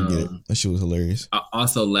never forget it. That shit was hilarious. I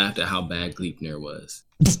also laughed at how bad Gleipnir was.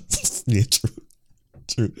 Yeah,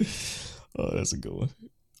 true. Oh, that's a good one.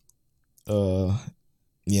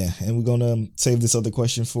 Yeah, and we're gonna save this other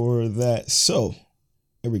question for that. So,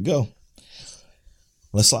 here we go.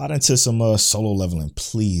 Let's slide into some solo leveling,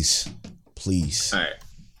 please. All right.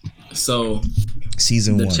 So,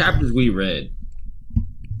 season the 1. chapters we read,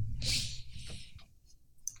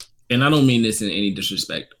 and I don't mean this in any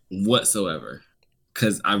disrespect whatsoever,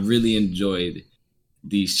 because I really enjoyed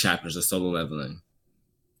these chapters of solo leveling.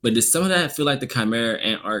 But did some of that feel like the Chimera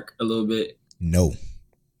Ant arc a little bit? No.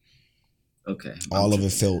 Okay. All of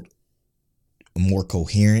it felt more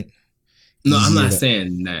coherent. No, I'm not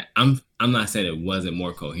saying that. I'm not saying it wasn't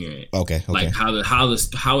more coherent. Okay. Like how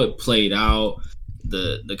it played out,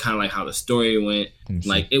 the kind of like how the story went.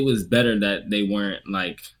 Like it was better that they weren't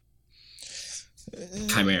like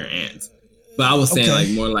Chimera Ants. But I was saying like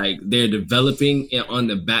more like they're developing it on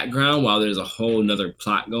the background while there's a whole nother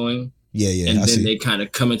plot going. Yeah. And then they kind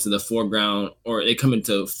of come into the foreground, or they come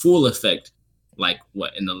into full effect, like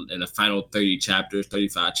what in the final 35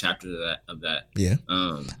 chapters of that. Yeah.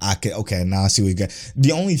 Now I see what you got.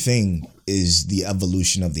 The only thing is the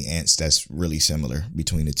evolution of the ants that's really similar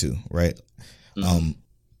between the two, right? Mm-hmm.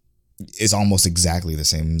 It's almost exactly the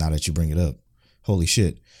same now that you bring it up. Holy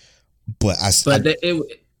shit. It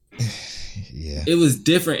was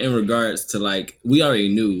different in regards to like we already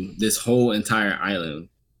knew this whole entire island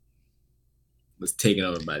was taken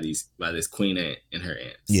over by this queen ant and her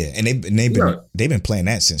ants. Yeah, and they've been playing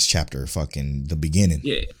that since chapter fucking the beginning.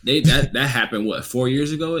 Yeah, that happened 4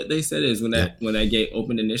 years ago. They said is when that gate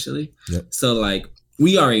opened initially. Yep. So like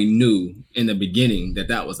we already knew in the beginning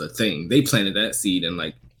that was a thing. They planted that seed in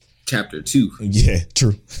like chapter 2. Yeah,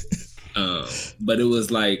 true. But it was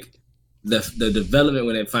like the development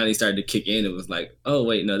when it finally started to kick in. It was like, oh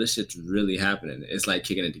wait, no, this shit's really happening. It's like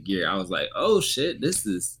kicking into gear. I was like, oh shit, this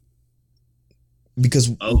is. Because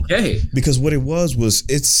what it was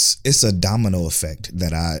it's a domino effect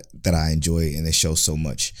that I enjoy, and it shows so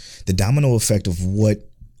much. The domino effect of what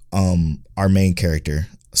our main character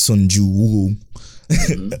Sun Ju Woo,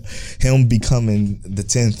 him becoming the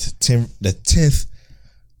 10th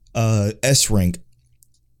S rank.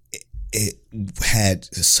 it had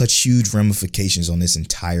such huge ramifications on this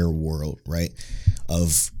entire world, right?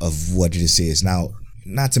 Of what this is. Now,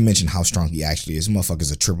 not to mention how strong he actually is. Motherfucker's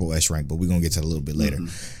a triple S rank, but we're gonna get to that a little bit later.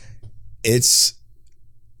 It's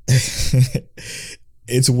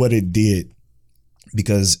it's what it did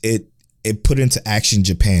because it put into action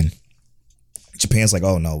Japan. Japan's like,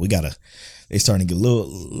 oh no, they starting to get a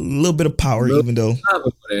little bit of power, even though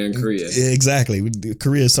in Korea. Exactly.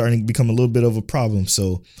 Korea is starting to become a little bit of a problem.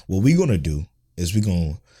 So what we're gonna do is we're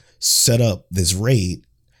gonna set up this raid,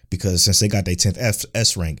 because since they got their 10th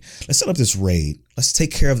S rank, let's set up this raid. Let's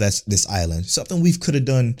take care of this island. Something we could have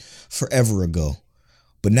done forever ago.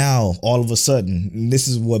 But now, all of a sudden, this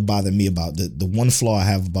is what bothered me about the one flaw I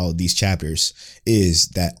have about these chapters is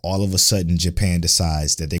that all of a sudden Japan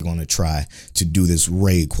decides that they're going to try to do this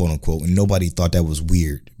raid, quote unquote. And nobody thought that was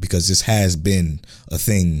weird because this has been a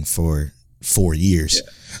thing for 4 years.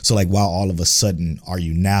 Yeah. So like, why all of a sudden are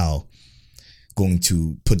you now going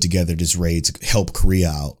to put together this raid to help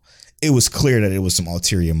Korea out? It was clear that it was some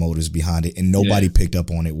ulterior motives behind it, and nobody picked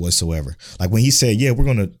up on it whatsoever. Like when he said, yeah, we're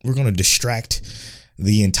going to distract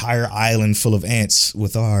the entire island full of ants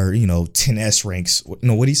with our, 10 S ranks.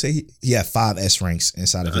 No, what did he say? He had 5 S ranks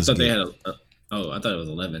inside of his guild. I thought it was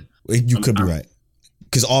 11. You could be right.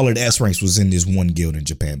 Because all of the S ranks was in this one guild in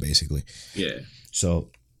Japan, basically. Yeah. So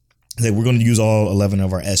we're going to use all 11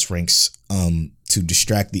 of our S ranks to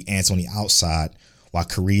distract the ants on the outside while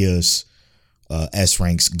Korea's S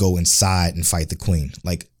ranks go inside and fight the queen.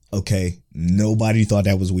 Like, okay, nobody thought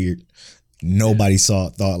that was weird. Nobody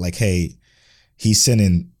thought like, hey, he's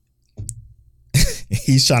trying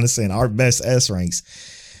to send our best S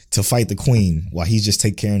ranks to fight the queen while he's just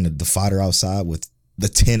take care of the fodder outside with the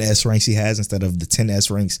 10 S ranks he has instead of the 10 S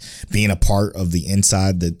ranks being a part of the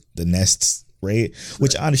inside the nests raid,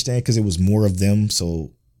 which I understand because it was more of them.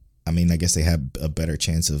 So, I mean, I guess they had a better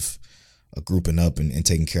chance of grouping up and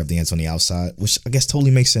taking care of the ants on the outside, which I guess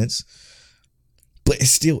totally makes sense. But it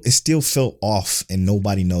still felt off and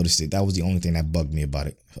nobody noticed it. That was the only thing that bugged me about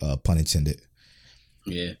it, pun intended.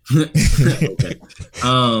 Yeah. Okay.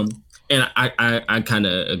 And I kind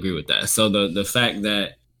of agree with that. So the fact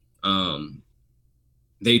that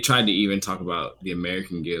they tried to even talk about the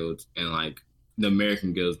American guilds, and like the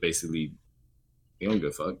American guilds basically they don't give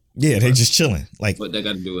a fuck. Yeah, they just chilling. Like what they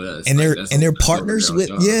got to do with us. And they're partners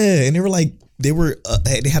with and they were like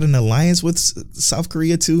they had an alliance with South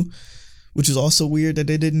Korea too, which is also weird that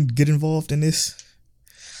they didn't get involved in this.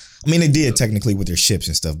 I mean, they did technically with their ships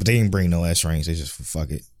and stuff, but they didn't bring no S ranks. They just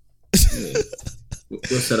fuck it. Yeah.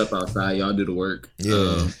 We'll set up outside. Y'all do the work.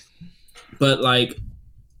 Yeah. But like,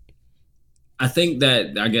 I think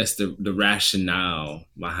that I guess the rationale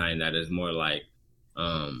behind that is more like,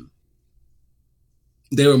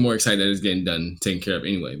 they were more excited that it's getting done, taken care of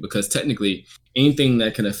anyway. Because technically, anything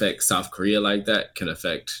that can affect South Korea like that can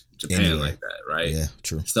affect Japan like that, right? Yeah,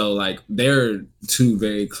 true. So like they're two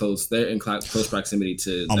very close. They're in close proximity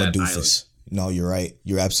to that island. No, you're right.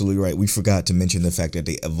 You're absolutely right. We forgot to mention the fact that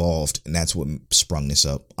they evolved, and that's what sprung this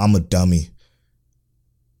up. I'm a dummy.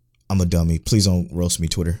 Please don't roast me,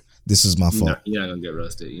 Twitter. This is my fault. You're not gonna get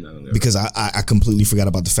roasted. Because I completely forgot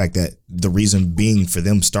about the fact that the reason being for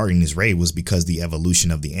them starting this raid was because the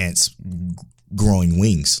evolution of the ants growing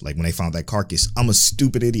wings. Like when they found that carcass. I'm a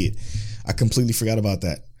stupid idiot. I completely forgot about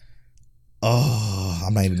that. Oh,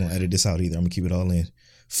 I'm not even gonna edit this out either. I'm gonna keep it all in.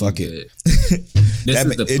 Fuck it. This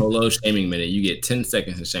is the Polo shaming minute. You get 10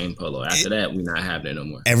 seconds to shame Polo. After that, we're not having it no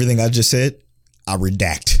more. Everything I just said, I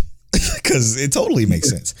redact. Because it totally makes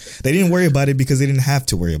sense. They didn't worry about it because they didn't have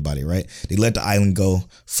to worry about it, right? They let the island go.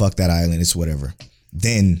 Fuck that island. It's whatever.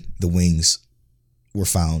 Then the wings were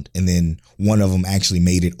found. And then one of them actually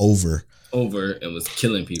made it over and was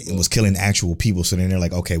killing people. It was killing actual people. So then they're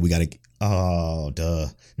like, okay, we got to. Oh, duh.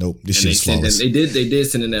 Nope. This shit is flawless. They did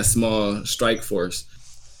send in that small strike force.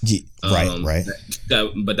 Yeah, right.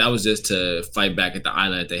 But that was just to fight back at the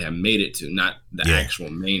island that they had made it to, not the actual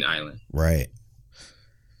main island. Right.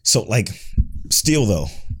 So, like, still, though,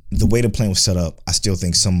 the way the plan was set up, I still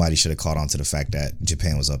think somebody should have caught on to the fact that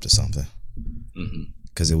Japan was up to something.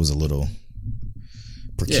 Because it was a little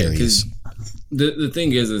precarious. Yeah, the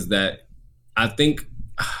thing is that I think,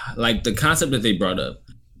 like, the concept that they brought up,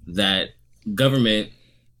 that government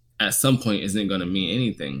at some point isn't going to mean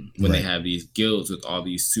anything when they have these guilds with all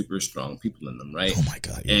these super strong people in them, right? Oh, my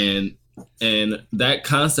God. Yeah. And that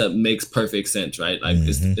concept makes perfect sense, right? Like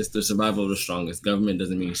it's the survival of the strongest. Government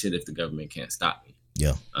doesn't mean shit if the government can't stop me.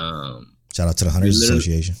 Yeah. Shout out to the Hunters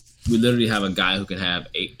Association. We literally have a guy who can have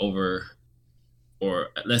or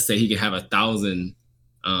let's say he can have 1,000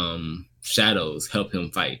 shadows help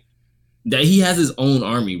him fight. That he has his own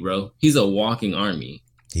army, bro. He's a walking army.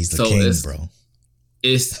 He's the king, bro.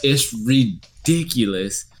 It's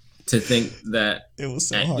ridiculous to think that it was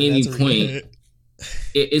so at hard any point,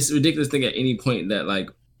 it's ridiculous to think at any point that like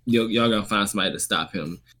y'all gonna find somebody to stop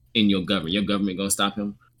him in your government. Your government gonna stop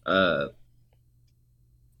him.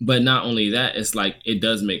 But not only that, it's like it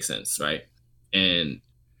does make sense, right? And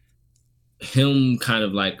him kind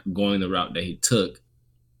of like going the route that he took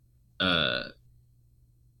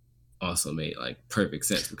also made like perfect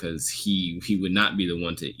sense because he would not be the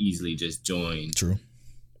one to easily just join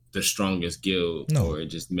the strongest guild or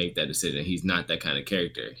just make that decision. He's not that kind of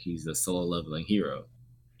character. He's a solo leveling hero.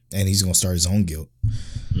 And he's gonna start his own guild.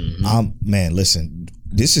 Man, listen,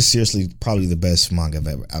 this is seriously probably the best manga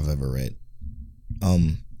I've ever read.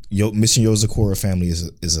 Mission Yozakura Family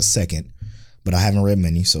is a second, but I haven't read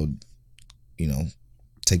many, so you know,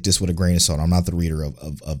 take this with a grain of salt. I'm not the reader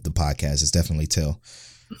of the podcast. It's definitely Tell.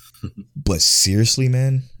 But seriously,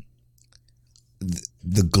 man,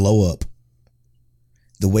 the glow up,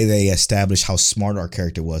 the way they established how smart our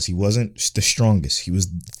character was. He wasn't the strongest. He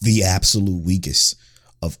was the absolute weakest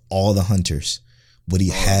of all the hunters, but he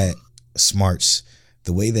had smarts.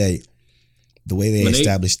 The way they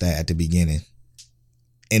established that at the beginning,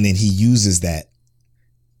 and then he uses that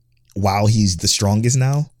while he's the strongest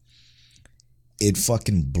now. It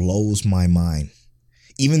fucking blows my mind.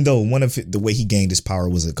 Even though the way he gained his power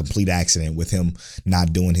was a complete accident with him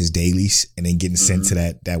not doing his dailies and then getting sent to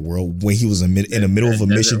that world when he was in the middle of a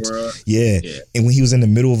mission. Yeah. And when he was in the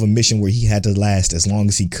middle of a mission where he had to last as long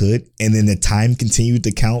as he could. And then the time continued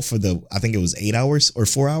to count for I think it was 8 hours or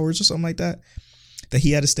 4 hours or something like that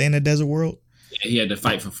he had to stay in the desert world. Yeah, he had to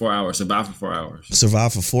fight for 4 hours, survive for 4 hours.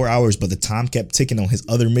 Survive for 4 hours, but the time kept ticking on his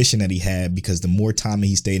other mission that he had because the more time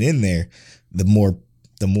he stayed in there, the more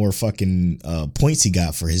fucking points he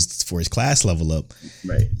got for his class level up.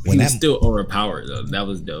 Right. When he was still overpowered though. That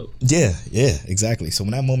was dope. Yeah, exactly. So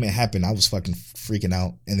when that moment happened, I was fucking freaking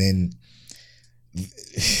out. And then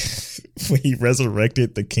when he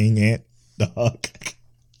resurrected the king ant, the Hawk,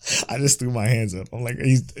 I just threw my hands up. I'm like,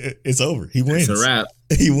 it's over. He wins. It's a wrap.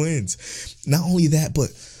 He wins. Not only that, but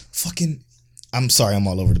fucking. I'm sorry, I'm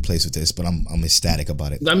all over the place with this, but I'm ecstatic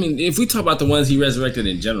about it. I mean, if we talk about the ones he resurrected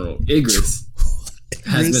in general, Igris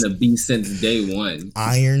has been a beast since day one.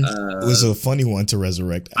 Iron was a funny one to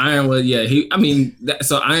resurrect. Iron was, yeah.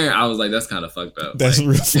 Iron, I was like, that's kind of fucked up. That's like,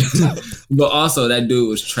 real fucked up. But also, that dude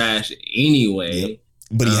was trash anyway. Yep.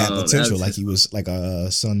 But he had potential, like he was, like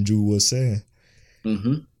Sunju was saying.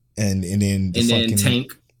 Mm-hmm. And then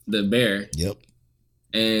Tank the bear. Yep.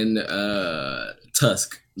 And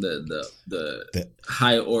Tusk. The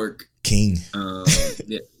high orc king,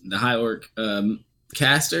 the high orc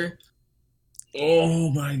caster.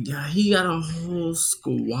 Oh my god, he got a whole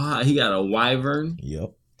squad. He got a wyvern.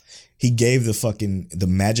 Yep, he gave the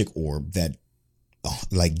magic orb that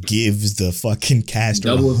gives the fucking caster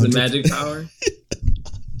doubles the magic power.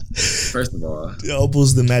 First of all,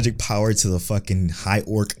 doubles the magic power to the fucking high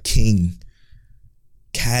orc king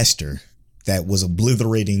caster that was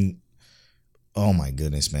obliterating. Oh my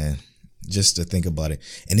goodness, man. Just to think about it.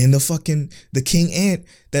 And then the king ant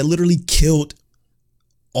that literally killed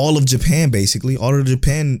all of Japan, basically. All of the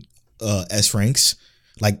Japan S ranks,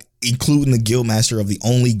 like including the guild master of the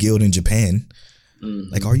only guild in Japan.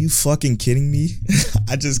 Mm-hmm. Like, are you fucking kidding me?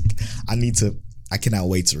 I cannot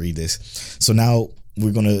wait to read this. So now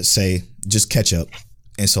we're going to say just catch up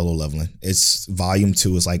in Solo Leveling. It's volume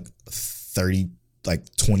 2 is like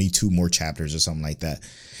 22 more chapters or something like that.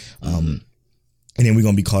 Mm-hmm. And then we're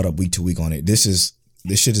gonna be caught up week to week on it. This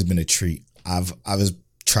shit has been a treat. I was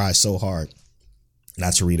tried so hard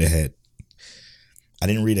not to read ahead. I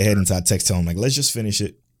didn't read ahead until I texted him like, let's just finish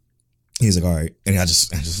it. He's like, all right. And I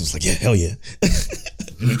just was like, yeah, hell yeah.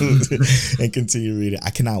 And continue to read it. I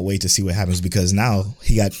cannot wait to see what happens because now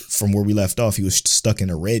he got from where we left off, he was stuck in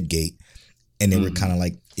a red gate. And they were kind of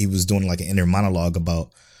like, he was doing like an inner monologue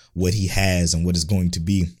about what he has and what is going to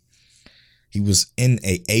be. He was in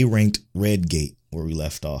a ranked red gate where we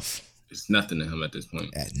left off. It's nothing to him at this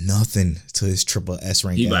point. At nothing to his triple S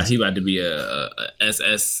rank. He about to be a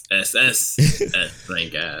SSSS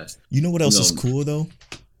rank ass. You know what else is cool though?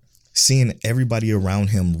 Seeing everybody around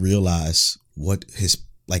him realize what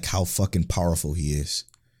how fucking powerful he is.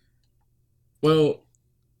 Well,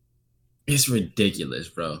 it's ridiculous,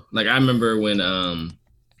 bro. Like I remember when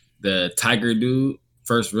the tiger dude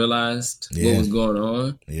first realized what was going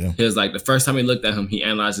on. Yeah. He was like, the first time he looked at him, he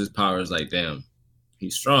analyzed his powers like, damn,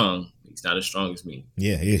 he's strong. He's not as strong as me.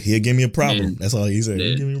 Yeah, he'll give me a problem. And that's all he said.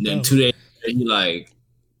 Then 2 days later, he like,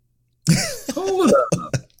 hold up.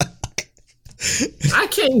 I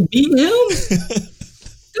can't beat him.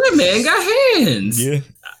 That man got hands. Yeah.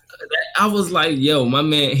 I was like, yo, my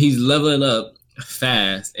man, he's leveling up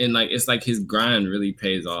fast, and like it's like his grind really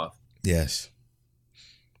pays off. Yes.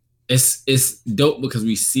 It's dope because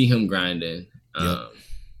we see him grinding. Yep.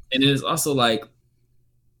 And it's also like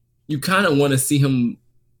you kind of want to see him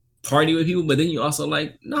party with people, but then you also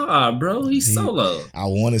like, nah, bro, he's solo. I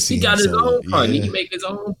want to see he got his solo. own party. Yeah. He can make his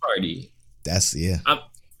own party. That's I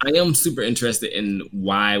am super interested in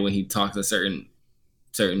why when he talks to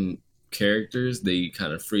certain characters, they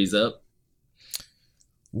kind of freeze up.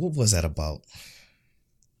 What was that about?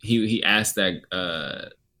 He asked that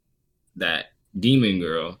demon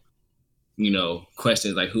girl,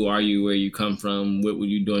 questions like, who are you, where you come from, what were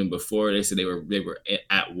you doing before? They said they were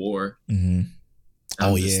at war. Mm-hmm.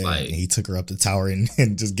 Oh yeah, like, he took her up the tower and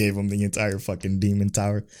just gave him the entire fucking demon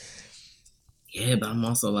tower. Yeah, but I'm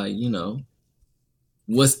also like,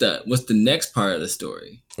 what's the next part of the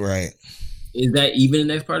story? Right. Is that even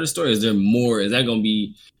the next part of the story? Is there more? Is that going to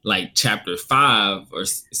be like chapter 5 or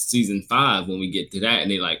season 5 when we get to that?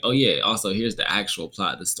 And they're like, oh yeah, also here's the actual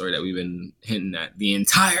plot of the story that we've been hinting at the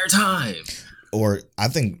entire time. Or I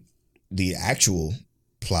think the actual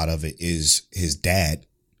plot of it is his dad.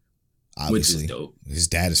 Obviously. Which is dope. His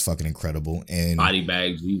dad is fucking incredible. And body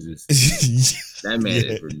bag Jesus. That man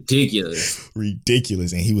is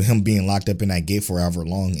ridiculous. And him being locked up in that gate for however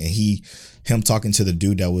long. And him talking to the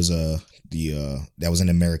dude that was that was in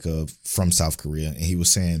America from South Korea, and he was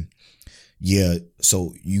saying, yeah,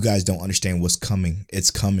 so you guys don't understand what's coming.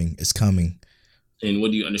 It's coming. And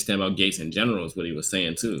what do you understand about gates in general is what he was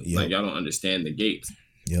saying too. Yep. Like, y'all don't understand the gates.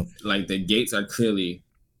 Yep. Like, the gates are clearly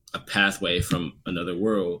a pathway from another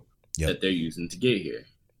world that they're using to get here.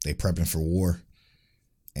 They prepping for war.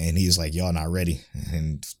 And he's like, y'all not ready.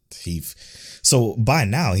 And so by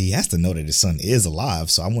now he has to know that his son is alive.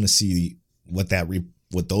 So I want to see what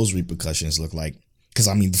those repercussions look like. Because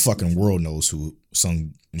I mean, the fucking world knows who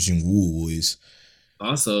Sung Jin-woo is.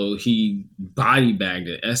 Also, he body bagged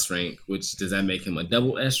an S rank, which does that make him a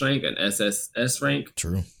double S rank, an SSS rank?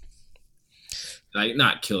 True. Like,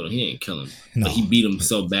 not killed him. He ain't kill him. No. But he beat him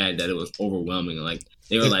so bad that it was overwhelming. Like,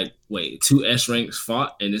 they were like, wait, 2 S ranks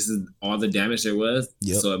fought, and this is all the damage there was?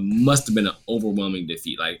 Yep. So it must have been an overwhelming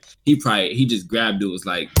defeat. Like, he just grabbed it, was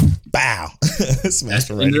like, bow. Smashed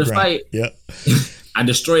right into the fight. Yep. I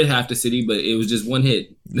destroyed half the city, but it was just one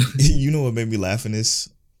hit. You know what made me laugh in this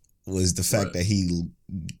was the fact that he,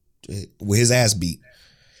 with his ass beat,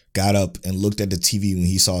 got up and looked at the TV when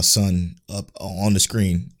he saw his son up on the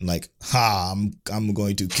screen, like, I'm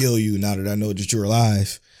going to kill you now that I know that you're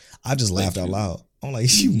alive. I just laughed out loud. I'm like,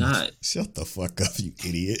 shut the fuck up, you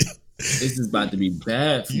idiot. This is about to be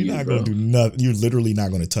bad for you. You're not going to do nothing. You're literally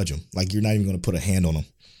not going to touch him. Like, you're not even going to put a hand on him.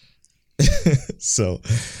 So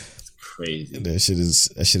it's crazy. That shit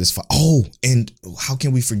is fun. Oh, and how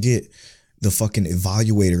can we forget the fucking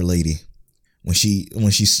evaluator lady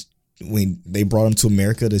when they brought him to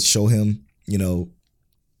America to show him,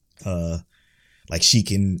 like she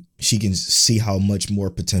can see how much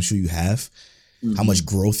more potential you have, how much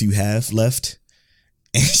growth you have left.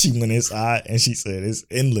 And she went inside and she said it's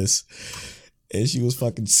endless. And she was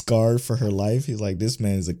fucking scarred for her life. He's like, this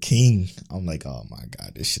man is a king. I'm like, oh my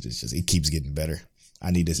God, this shit is just, it keeps getting better.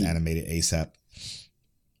 I need this animated ASAP.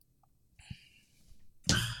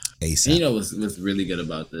 ASAP. You know what's really good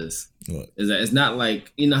about this? What? Is that it's not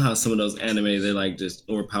like, how some of those anime, they're like just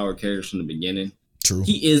overpowered characters from the beginning. True.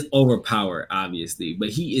 He is overpowered, obviously, but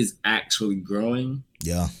he is actually growing.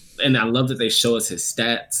 Yeah. And I love that they show us his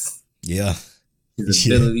stats. Yeah. His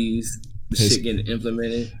abilities. The shit getting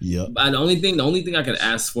implemented. Yeah. But the only thing I could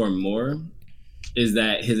ask for more is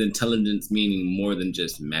that his intelligence meaning more than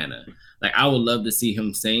just mana. Like, I would love to see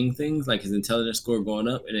him saying things like his intelligence score going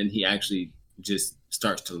up, and then he actually just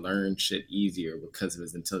starts to learn shit easier because of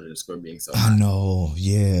his intelligence score being so high. I know,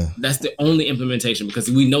 yeah. That's the only implementation, because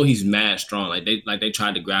we know he's mad strong. Like they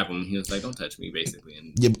tried to grab him, and he was like, "Don't touch me," basically.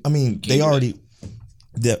 And yeah, I mean, they already.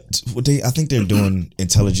 I think they're doing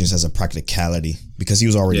intelligence as a practicality because he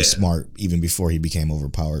was already smart even before he became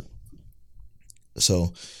overpowered.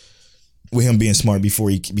 So, with him being smart before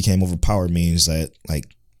he became overpowered means that,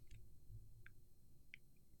 like,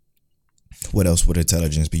 what else would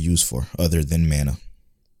intelligence be used for other than mana?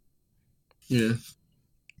 Yeah.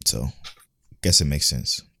 So, guess it makes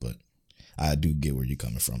sense, but I do get where you're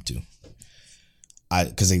coming from too.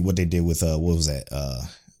 Because what they did with what was that?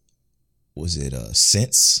 Was it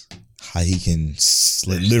Sense? How he can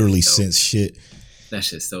literally sense shit. That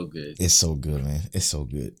shit's so good. It's so good, man. It's so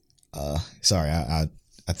good. Sorry, I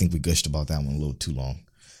think we gushed about that one a little too long.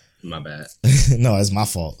 My bad. No, it's my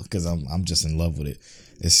fault because I'm just in love with it.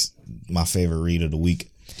 It's my favorite read of the week.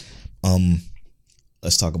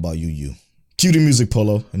 Let's talk about Yu Yu. Cue the music,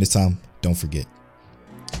 Polo, and this time Don't forget.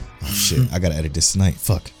 Oh shit, I gotta edit this tonight.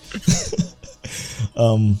 Fuck.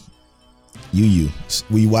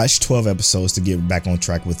 We watched 12 episodes to get back on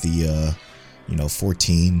track with the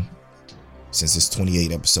 14, since it's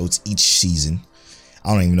 28 episodes each season.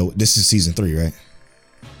 I don't even know. This is season 3, right?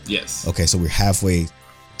 Yes. Okay, so we're halfway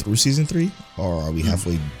through season 3, or are we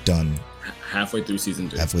halfway done? Halfway through season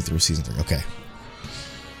 3. Halfway through season 3. Okay.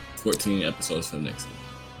 14 episodes for the next one.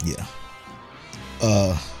 Yeah.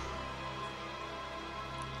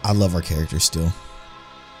 I love our characters still.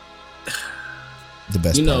 The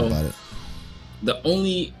best part about it.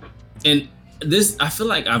 I feel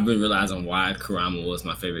like I've been realizing why Kurama was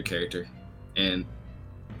my favorite character, and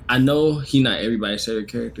I know he not everybody's favorite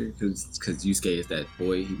character because Yusuke is that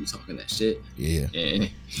boy. He be talking that shit. Yeah, and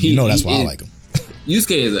that's why I like him.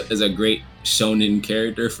 Yusuke is a great shonen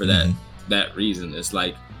character for that reason. It's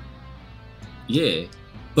like, yeah,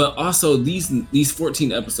 but also these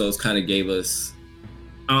 14 episodes kind of gave us.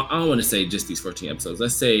 I don't want to say just these 14 episodes.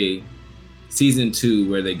 Let's say season 2,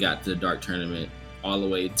 where they got to the Dark Tournament, all the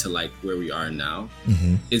way to like where we are now,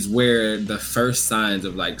 is where the first signs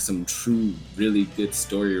of like some true, really good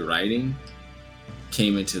story writing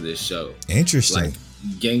came into this show. Interesting. Like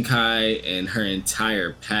Genkai and her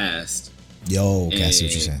entire past. Yo, okay, I see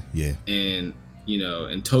what you're saying. Yeah. And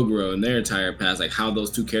and Toguro and their entire past, like how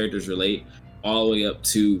those two characters relate all the way up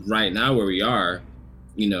to right now where we are.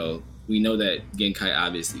 We know that Genkai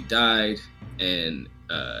obviously died, and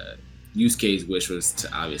Yusuke's wish was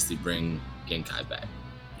to obviously bring Genkai back.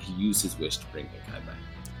 He used his wish to bring Genkai back.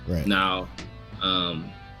 Right. Now,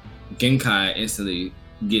 Genkai instantly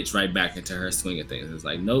gets right back into her swing of things. It's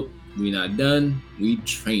like, nope, we not done. We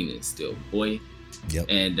training still, boy. Yep.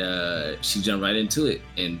 And she jumped right into it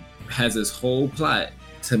and has this whole plot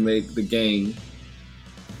to make the gang.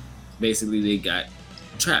 Basically, they got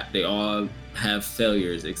trapped. They all have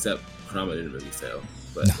failures, except Kurama didn't really fail.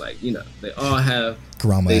 But they all have.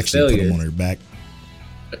 Kurama actually put him on her back.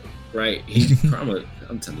 Right, Kurama.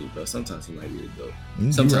 I'm telling you, bro. Sometimes he might be a goat.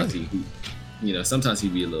 Sometimes sometimes he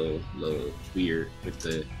be a little weird with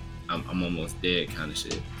the I'm almost dead kind of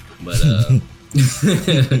shit. But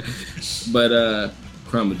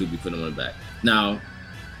Kurama do be putting him on the back. Now,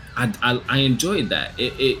 I enjoyed that.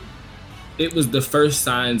 It was the first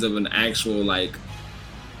signs of an actual like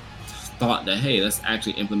thought that, hey, let's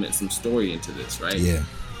actually implement some story into this, right? Yeah.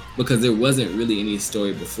 Because there wasn't really any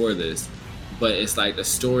story before this, but it's like the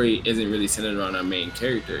story isn't really centered around our main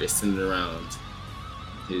character. It's centered around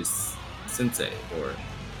his sensei or,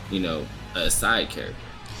 a side character,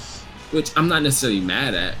 which I'm not necessarily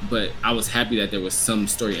mad at, but I was happy that there was some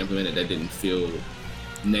story implemented that didn't feel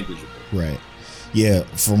negligible. Right. Yeah.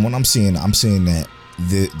 From what I'm seeing that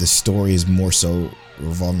the story is more so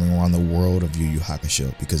revolving around the world of Yu Yu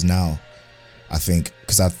Hakusho, because now I think,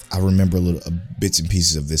 because I remember bits and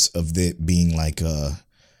pieces of it being like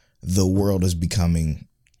the world is becoming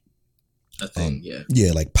a thing,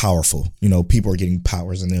 yeah, like powerful. People are getting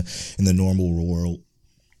powers in the normal world,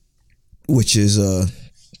 which is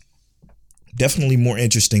definitely more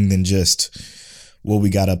interesting than just what we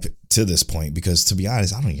got up to this point. Because to be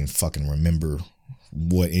honest, I don't even fucking remember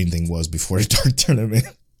what anything was before the Dark Tournament,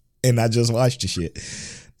 and I just watched the shit.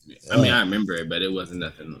 I mean, I remember it, but it wasn't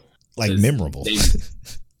nothing like memorable.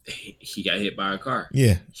 He got hit by a car.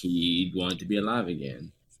 Yeah. He wanted to be alive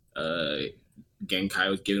again. Genkai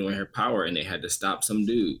was giving away her power, and they had to stop some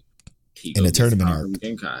dude. In the tournament arc. From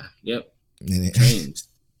Genkai. Yep. Changed.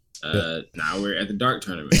 Now we're at the Dark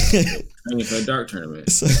Tournament. Training for the Dark Tournament.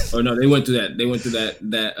 Oh no, they went through that. They went through that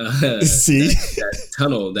that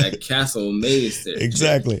tunnel, that castle maze there.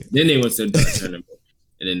 Exactly. Then they went to the Dark Tournament,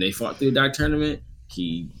 and then they fought through the Dark Tournament.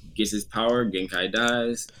 He gets his power. Genkai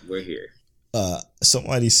dies. We're here.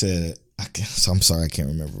 Somebody said, I'm sorry, I can't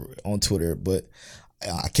remember on Twitter, but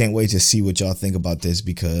I can't wait to see what y'all think about this,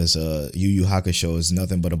 because Yu Yu Hakusho is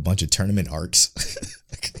nothing but a bunch of tournament arcs.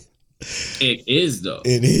 It is, though.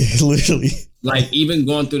 It is, literally. Like, even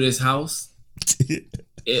going through this house,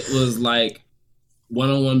 it was like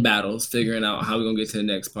one-on-one battles, figuring out how we're going to get to the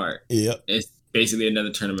next part. Yep. It's basically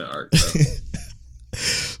another tournament arc, bro.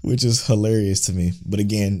 Which is hilarious to me. But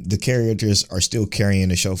again, the characters are still carrying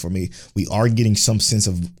the show for me. We are getting some sense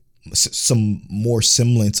of some more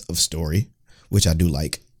semblance of story, which I do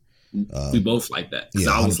like. We both like that. Yeah,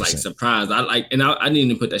 I was like surprised. I didn't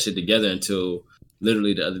even put that shit together until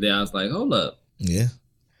literally the other day. I was like, hold up. Yeah.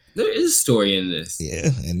 There is story in this. Yeah.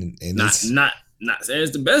 And not saying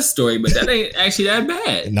it's the best story, but that ain't actually that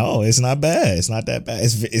bad. No, it's not bad. It's not that bad.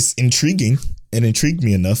 It's intriguing. It intrigued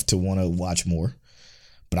me enough to want to watch more.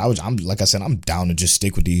 But I'm like I said, I'm down to just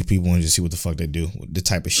stick with these people and just see what the fuck they do, the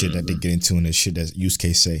type of shit that they get into, and the shit that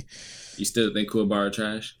Yusuke say. You still think Kuwabara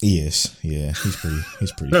trash? He is. Yeah, he's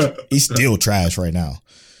pretty. He's still trash right now.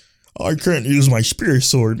 I can't use my spirit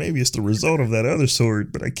sword. Maybe it's the result of that other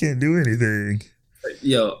sword, but I can't do anything.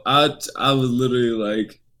 Yo, I was literally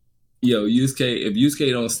like, yo, Yusuke, if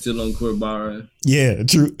Yusuke don't steal on Kuwabara, yeah,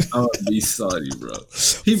 true. I'm gonna be salty, bro.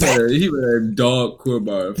 He better dog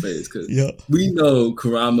Kuwabara face, because we know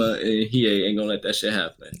Kurama and Hiei ain't gonna let that shit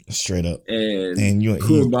happen. Straight up. And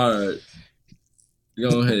Kuwabara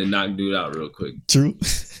go ahead and knock dude out real quick. True.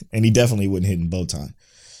 And he definitely wouldn't hit in Botan.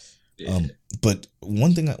 Yeah. But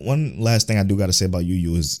one last thing I do got to say about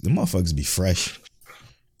Yu is the motherfuckers be fresh.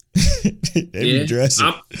 They be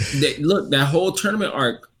dressing. Look, that whole tournament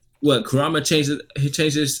arc. What Kurama changed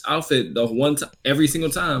his outfit every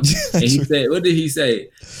single time, and he said, "What did he say?"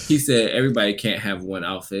 He said, "Everybody can't have one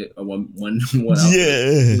outfit or one outfit,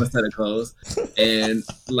 one set of clothes." And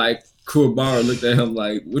like Kuwabara looked at him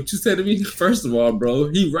like, "What you said to me?" First of all, bro,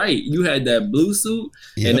 he right. You had that blue suit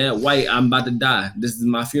and that white. I'm about to die. This is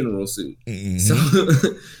my funeral suit.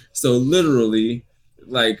 Mm-hmm. So literally.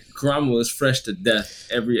 Like Kurama was fresh to death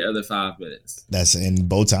every other 5 minutes. And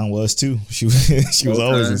Botan was too. She was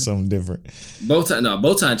always in something different.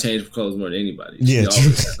 Botan changed clothes more than anybody. Yeah,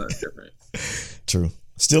 true. Different. True.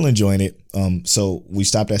 Still enjoying it. So we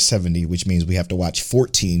stopped at 70, which means we have to watch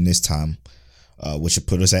 14 this time, which will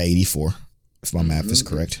put us at 84, if my math is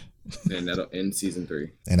correct. And that'll end season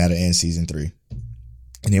 3. And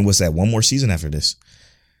then what's that? One more season after this.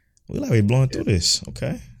 We're blowing through this.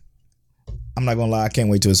 Okay. I'm not gonna lie, I can't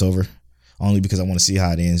wait till it's over. Only because I want to see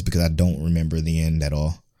how it ends, because I don't remember the end at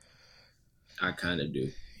all. I kind of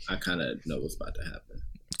do. I kind of know what's about to happen.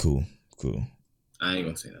 Cool. I ain't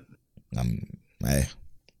gonna say nothing. Hey.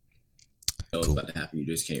 Know what's about to happen. You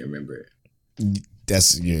just can't remember it.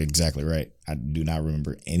 You're exactly right. I do not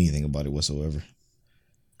remember anything about it whatsoever.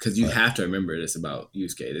 Because you have to remember this about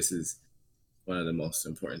Yusuke. This is one of the most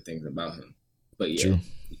important things about him. But yeah,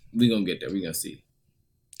 we're gonna get there. We're gonna see.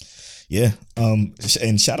 Yeah.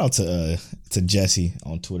 And shout out to Jesse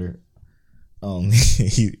on Twitter.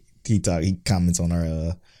 He comments on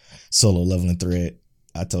our solo leveling thread.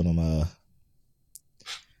 I told him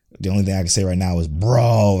the only thing I can say right now is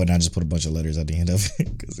bro, and I just put a bunch of letters at the end of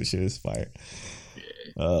it because the shit is fire.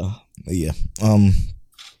 Yeah.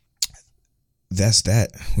 That's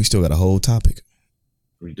that. We still got a whole topic.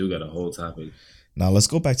 We do got a whole topic. Now let's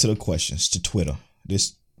go back to the questions, to Twitter.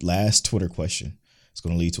 This last Twitter question. It's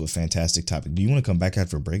going to lead to a fantastic topic. Do you want to come back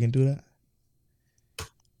after a break and do that?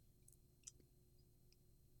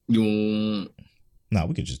 No,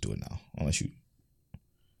 we could just do it now. Unless you.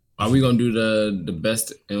 Are we going to do the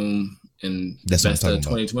best in best of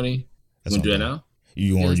 2020? You want to do that now?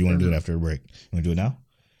 You want to do it after the break? You want to do it now?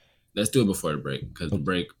 Let's do it before the break, because the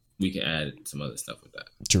break we can add some other stuff with that.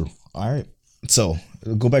 True. All right. So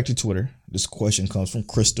go back to Twitter. This question comes from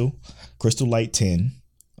Crystal Light 10.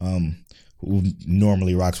 Who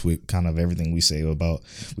normally rocks with kind of everything we say about,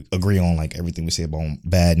 we agree on like everything we say about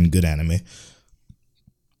bad and good anime.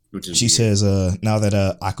 She says, now that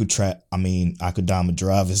Akudama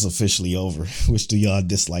Drive is officially over, which do y'all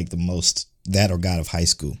dislike the most, that or God of High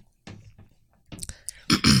School?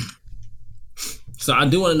 So I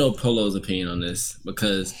do want to know Polo's opinion on this,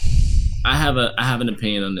 because I have an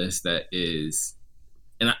opinion on this that is,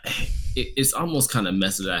 and it's almost kind of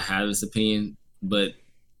messed that I have this opinion, but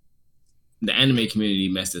the anime community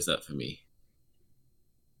messed this up for me.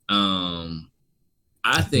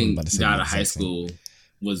 I think God of High School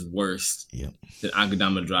was worse than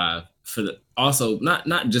Akudama Drive. Also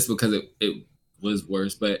not just because it was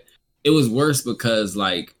worse, but it was worse because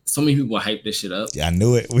like so many people hyped this shit up. Yeah, I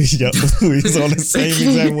knew it. We was on the same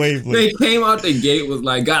exact wavelength. They came out the gate was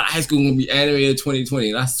like, God of High School gonna be animated 2020,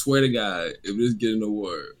 and I swear to God, if this get an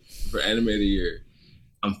award for anime of the year,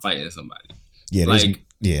 I'm fighting somebody.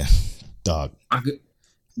 Yeah, dog.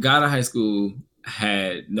 God of High School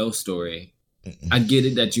had no story. I get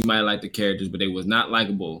it that you might like the characters, but they was not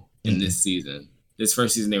likable in this season. This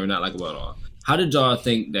first season, they were not likable at all. How did y'all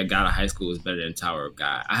think that God of High School was better than Tower of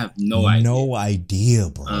God? I have no idea. No idea,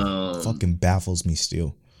 bro. Fucking baffles me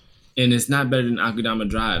still. And it's not better than Akudama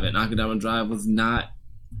Drive. And Akudama Drive was not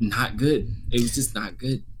good. It was just not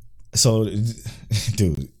good. So,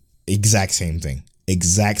 dude, exact same thing.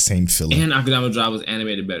 Exact same feeling. And Akudama Drive was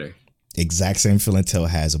animated better. Exact same feeling Tell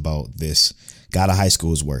has about this. God of High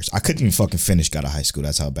School is worse. I couldn't even fucking finish God of High School.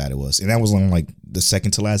 That's how bad it was. And that was on like the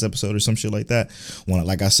second to last episode or some shit like that. When,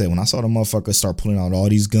 like I said, when I saw the motherfucker start pulling out all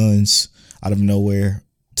these guns out of nowhere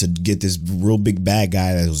to get this real big bad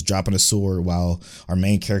guy that was dropping a sword while our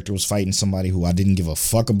main character was fighting somebody who I didn't give a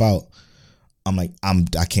fuck about, I'm like,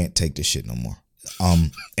 I can't take this shit no more.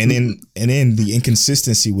 And then the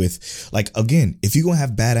inconsistency with, like, again, if you're gonna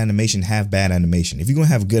have bad animation, have bad animation. If you're gonna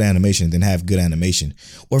have good animation, then have good animation.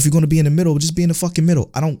 Or if you're gonna be in the middle, just be in the fucking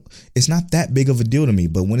middle. It's not that big of a deal to me,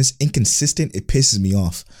 but when it's inconsistent, it pisses me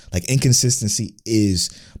off. Like, inconsistency is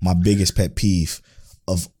my biggest pet peeve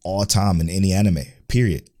of all time in any anime,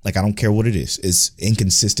 period. Like, I don't care what it is. It's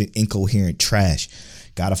inconsistent, incoherent trash.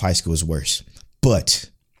 God of High School is worse. But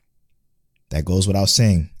that goes without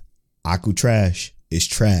saying. Aku trash is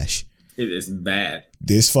trash. It is bad.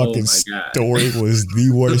 This fucking story was the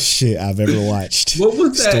worst shit I've ever watched. What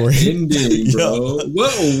was that ending, bro?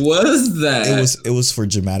 What was that? It was for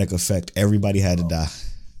dramatic effect. Everybody had to die.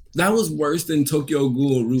 That was worse than Tokyo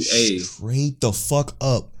Ghoul Route A. Straight the fuck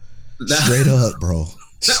up. Straight up, bro.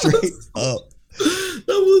 Straight up. That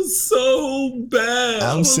was so bad.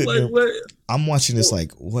 I'm sitting there. What? I'm watching this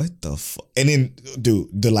like, what the fuck? And then, dude,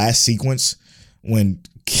 the last sequence when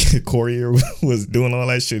Courier was doing all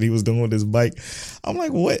that shit he was doing with his bike, I'm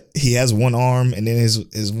like, what? He has one arm and then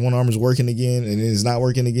his one arm is working again and then it's not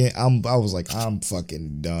working again. I was like, I'm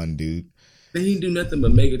fucking done, dude. They didn't do nothing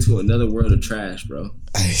but make it to another world of trash, bro.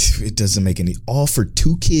 It doesn't make any. All for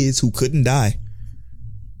 2 kids who couldn't die,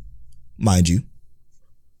 mind you.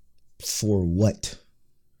 For what?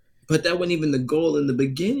 But that wasn't even the goal in the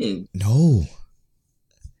beginning. No,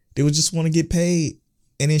 they would just want to get paid,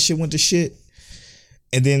 and then shit went to shit.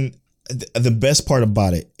 And then the best part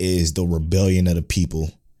about it is the rebellion of the people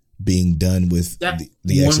being done with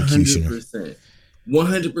the executioner.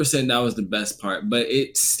 100%. That was the best part. But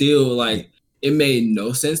it still, like, it made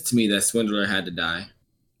no sense to me that Swindler had to die.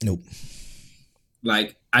 Nope.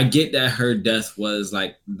 Like, I get that her death was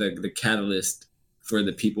like the catalyst for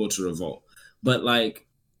the people to revolt, but like,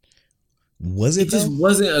 was it? It just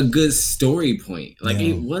wasn't a good story point. Like, no.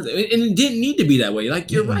 It wasn't, and it didn't need to be that way. Like,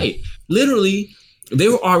 you're right. Literally, they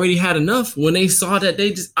were already had enough when they saw that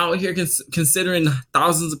they just out here considering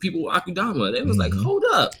thousands of people with Akudama. They was like, hold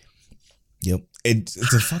up. Yep.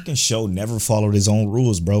 The fucking show never followed its own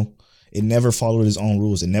rules, bro. It never followed its own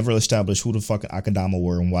rules. It never established who the fuck Akudama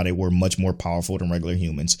were and why they were much more powerful than regular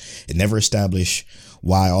humans. It never established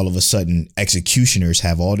why all of a sudden executioners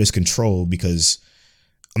have all this control, because,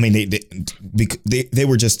 I mean, they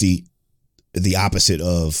were just the opposite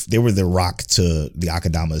of, they were the rock to the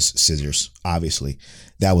Akudama's scissors. Obviously,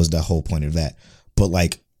 that was the whole point of that. But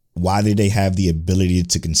like, why did they have the ability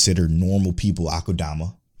to consider normal people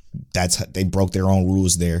Akudama? They broke their own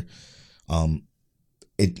rules there.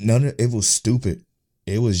 It was stupid.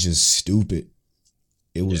 It was just stupid.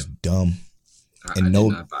 It was dumb. I did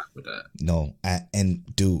not vibe with that. No, and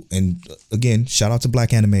again, shout out to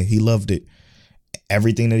Black Anime. He loved it.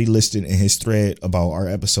 Everything that he listed in his thread about our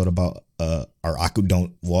episode about our Aku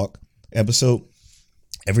Don't Walk episode,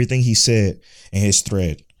 everything he said in his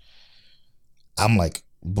thread, I'm like,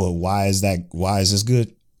 but why is this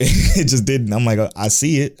good? It just didn't. I'm like, I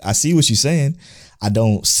see it. I see what you're saying. I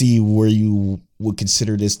don't see where you would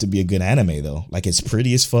consider this to be a good anime though. Like, it's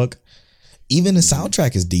pretty as fuck. Even the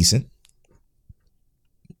soundtrack is decent.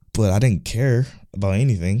 But I didn't care about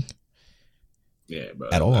anything. Yeah, bro.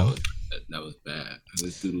 At all. That was bad. It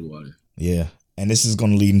was doo-doo water. Yeah. And this is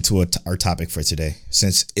going to lead into our topic for today.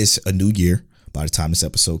 Since it's a new year by the time this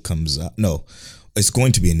episode comes out. No, it's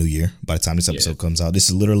going to be a new year by the time this episode comes out. This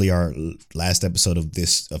is literally our last episode of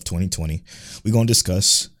 2020. We're going to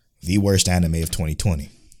discuss the worst anime of 2020.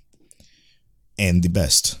 And the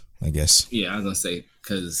best, I guess. Yeah, I was going to say,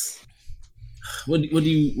 because what do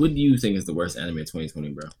you think is the worst anime of 2020,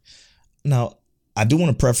 bro? Now, I do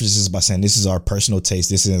want to preface this by saying this is our personal taste.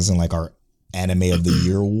 This isn't like our anime of the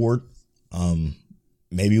year award.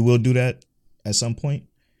 Maybe we'll do that at some point,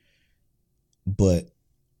 but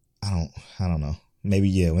I don't know.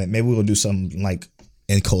 Maybe we'll do something like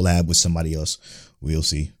in collab with somebody else. We'll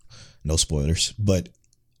see. No spoilers. But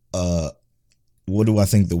what do I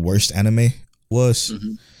think the worst anime was?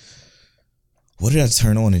 Mm-hmm. What did I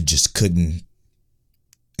turn on and just couldn't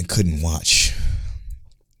watch?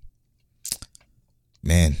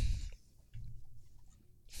 Man,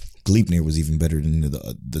 Gleipnir was even better than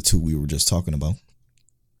the two we were just talking about.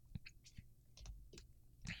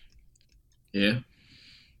 Yeah.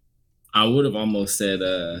 I would have almost said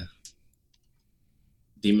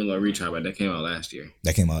Demon Lord Retribe, but that came out last year.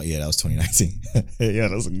 That came out, that was 2019. Yeah,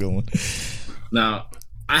 that was a good one. Now,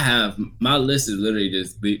 my list is literally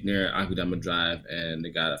just Gleipnir, Akudama Drive, and The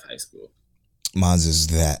God of High School. Mine's is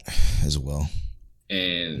that as well.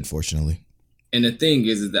 And unfortunately. And the thing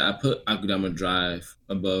is that I put Akudama Drive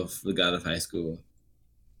above The God of High School.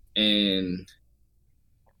 And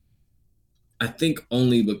I think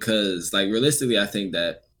only because, like, realistically, I think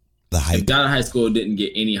that the hype. God of High School didn't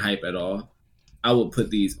get any hype at all. I would put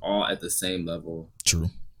these all at the same level. True.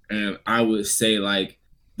 And I would say like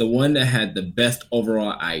the one that had the best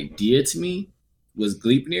overall idea to me was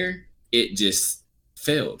Gleipnir. It just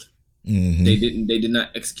failed. Mm-hmm. They did not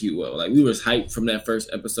execute well. Like we was hyped from that first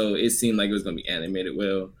episode. It seemed like it was gonna be animated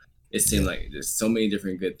well. It seemed like there's so many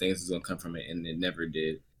different good things that's gonna come from it, and it never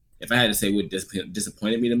did. If I had to say what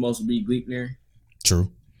disappointed me the most would be Gleipnir.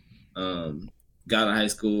 True. Got out of high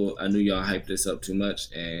school. I knew y'all hyped this up too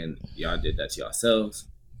much, and y'all did that to yourselves.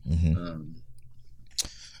 Mm-hmm.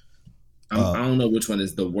 I don't know which one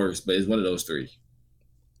is the worst, but it's one of those three.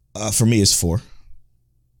 For me, it's 4. Okay.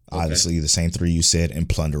 Obviously, the same 3 you said, and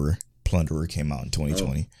Plunderer. Plunderer came out in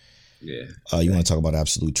 2020. Yeah. You want to talk about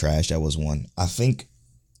absolute trash? That was one. I think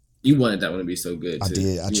you wanted that one to be so good. Too. I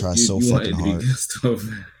did. I tried so fucking hard. So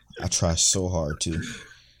I tried so hard too,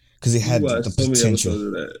 because it had the so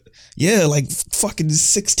potential. Yeah, like fucking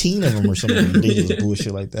 16 of them or something ridiculous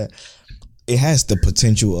bullshit like that. It has the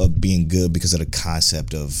potential of being good because of the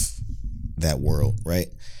concept of that world, right?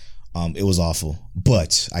 It was awful,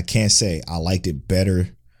 but I can't say I liked it better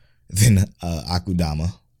than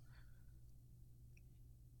Akudama.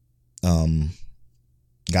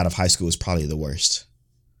 God of High School is probably the worst,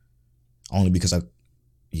 only because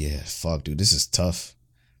fuck, dude, this is tough.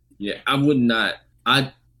 Yeah, I would not.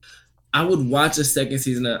 I would watch a second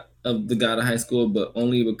season of The God of High School, but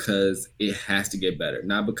only because it has to get better,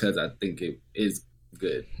 not because I think it is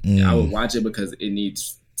good. I would watch it because it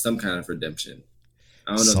needs some kind of redemption.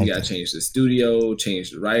 I don't know if you got to change the studio,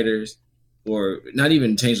 change the writers, or not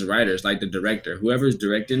even change the writers, like the director, whoever's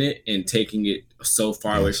directing it and taking it so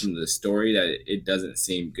far away from the story that it doesn't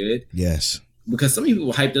seem good. Yes. Because some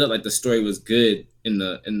people hyped it up like the story was good in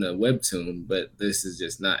the webtoon, but this is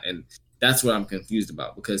just not. And that's what I'm confused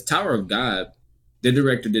about, because Tower of God, the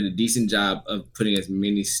director did a decent job of putting as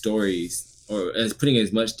many stories or as putting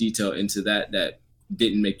as much detail into that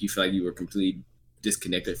didn't make you feel like you were completely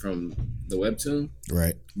disconnected from the webtoon.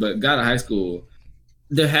 Right. But God of High School,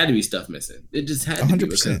 there had to be stuff missing. It just had to 100%. be,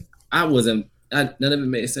 because none of it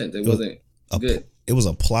made sense. It wasn't good. It was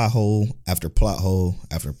a plot hole after plot hole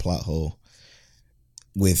after plot hole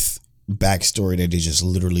with backstory that they just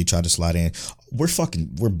literally tried to slide in.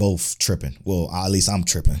 We're both tripping. Well, at least I'm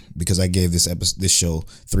tripping because I gave this show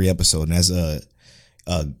 3 episodes, and that's a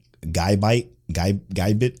guy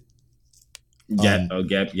bit.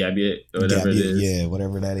 Gabby, whatever it is. Yeah,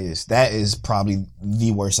 whatever that is. That is probably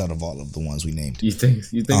the worst out of all of the ones we named. You think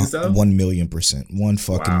so? 1,000,000%.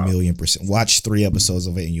 1,000,000%. Watch 3 episodes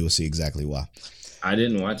of it and you'll see exactly why. I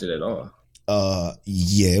didn't watch it at all.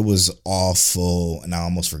 Yeah, it was awful, and I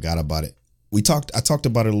almost forgot about it. I talked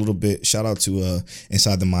about it a little bit. Shout out to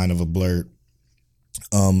Inside the Mind of a Blurred.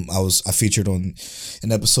 I featured on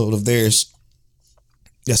an episode of theirs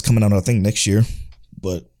that's coming out, I think, next year.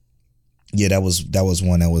 But yeah, that was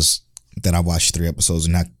one that I watched 3 episodes,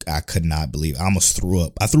 and I could not believe it. I almost threw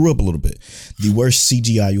up. I threw up a little bit. The worst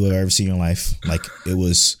CGI you have ever seen in your life. Like, it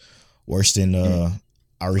was worse than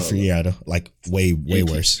Ari Friata. Like, way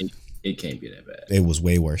worse. It can't be that bad. It was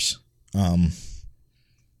way worse. The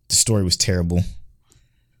story was terrible.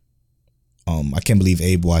 I can't believe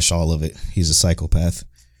Abe watched all of it. He's a psychopath.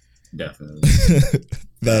 Definitely.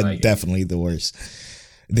 Definitely the worst.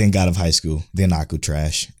 Then God of High School, then Aku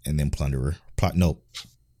Trash, and then Plunderer.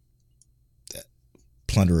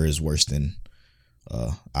 Plunderer is worse than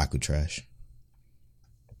Aku Trash.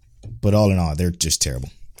 But all in all, they're just terrible.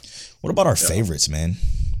 What about our favorites, man?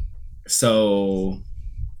 So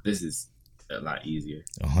this is a lot easier.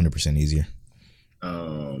 100% easier.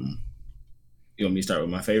 You want me to start with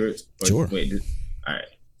my favorites? Sure. Wait. All right.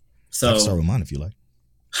 So I can start with mine if you like.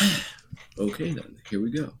 Okay, then here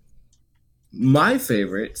we go. My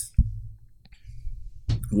favorites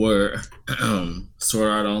were Sword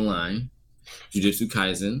Art Online, Jujutsu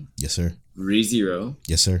Kaisen, Yes, sir. Re:Zero,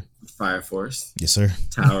 Yes, sir. Fire Force, Yes, sir.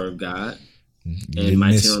 Tower of God, and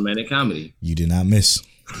My Teen Romantic Comedy. You did not miss.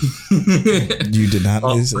 You did not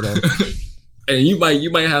miss at all. And you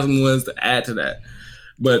might have some ones to add to that,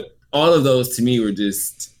 but all of those to me were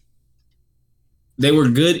just, they were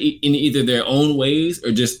good in either their own ways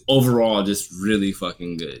or just overall just really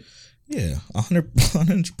fucking good. Yeah,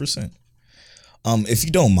 100%. If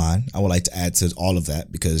you don't mind, I would like to add to all of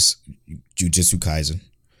that because Jujutsu Kaisen,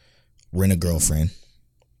 Rent a Girlfriend,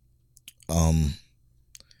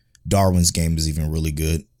 Darwin's Game is even really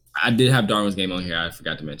good. I did have Darwin's Game on here. I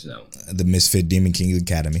forgot to mention that one. The Misfit Demon King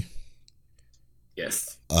Academy.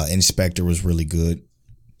 Yes. Inspector was really good.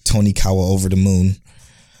 Tony Kawa Over the Moon.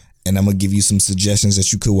 And I'm going to give you some suggestions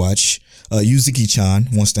that you could watch. Yuzuki-chan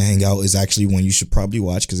Wants to Hang Out is actually one you should probably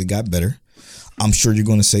watch because it got better. I'm sure you're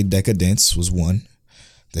going to say Decadence was one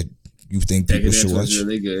that you think people should watch. Was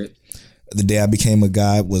really good. The Day I Became a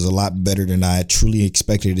God was a lot better than I truly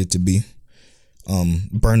expected it to be.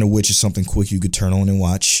 Burn the Witch is something quick you could turn on and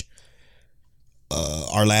watch.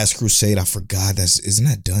 Our Last Crusade, I forgot. Isn't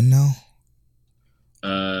that done now?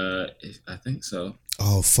 I think so.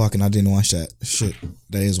 Oh fuck! And I didn't watch that. Shit,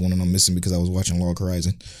 that is one I'm missing because I was watching Log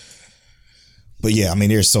Horizon. But yeah, I mean,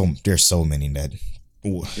 there's so many that.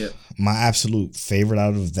 Yep. My absolute favorite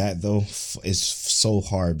out of that though is so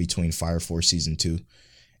hard between Fire Force season 2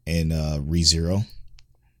 and ReZero.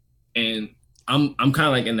 And I'm kind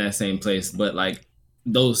of like in that same place, but like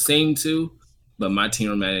those same two. But my teen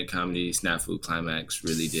romantic comedy, Snafu Climax,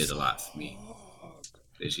 really did a lot for me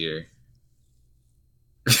this year.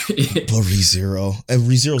 But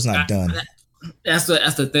ReZero's not done. That's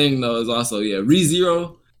the thing though. Is also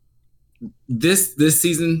ReZero. This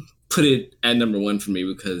season put it at number 1 for me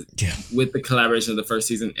because with the collaboration of the first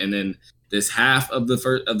season and then this half of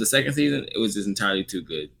the second season, it was just entirely too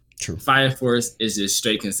good. True. Fire Force is just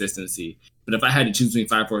straight consistency. But if I had to choose between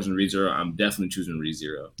Fire Force and ReZero, I'm definitely choosing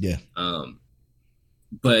ReZero. Yeah.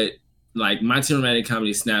 But like my teen romantic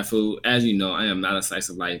comedy Snafu, as you know, I am not a slice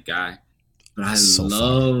of life guy. But I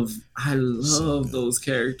love those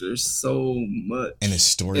characters so much. And the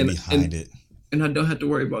story behind it. And I don't have to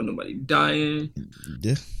worry about nobody dying.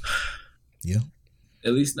 Yeah. Yeah.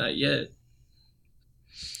 At least not yet.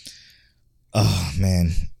 Oh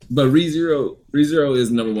man. But ReZero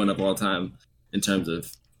is number 1 of all time in terms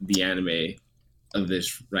of the anime of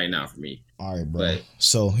this right now for me. All right, bro.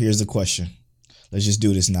 So here's the question. Let's just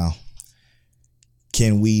do this now.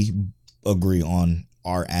 Can we agree on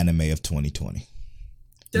our anime of 2020?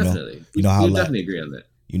 Definitely. You know how we'll definitely agree on that.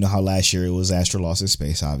 You know how last year it was Astro Lost in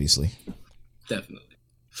Space, obviously. Definitely.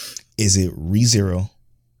 Is it ReZero,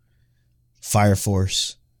 Fire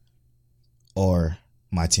Force, or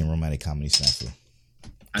My Teen Romantic Comedy Snafu?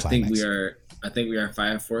 I think we are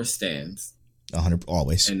Fire Force stands. 100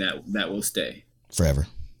 always. And that will stay. Forever.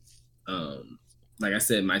 Like I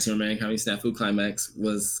said, My Teen Romantic Comedy Snafu Climax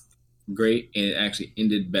was great and it actually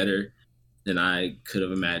ended better than I could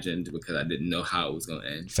have imagined because I didn't know how it was going to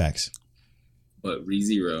end. Facts. But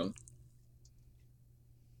ReZero,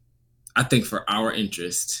 I think for our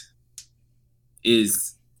interest,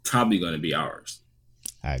 is probably going to be ours.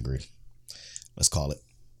 I agree. Let's call it.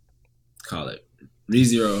 Call it.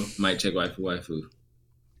 ReZero, Mic Check Waifu.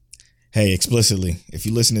 Hey, explicitly, if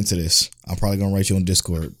you're listening to this, I'm probably going to write you on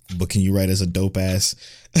Discord, but can you write us a dope ass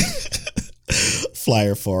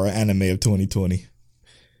flyer for our anime of 2020?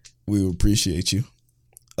 We would appreciate you.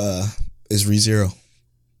 It's ReZero.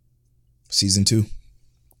 Season 2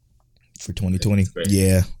 for 2020.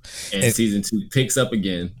 Yeah. And season 2 picks up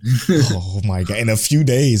again. Oh my God. In a few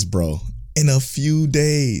days, bro. In a few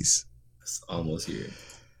days. It's almost here.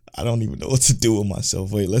 I don't even know what to do with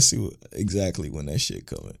myself. Wait, let's see exactly when that shit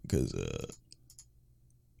coming. Because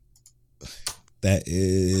that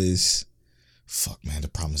is... Fuck, man. The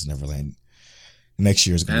Promised Neverland. Next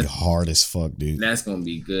year is going to be hard as fuck, dude. That's going to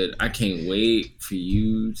be good. I can't wait for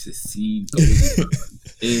you to see Golden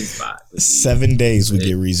in spot. 7 days we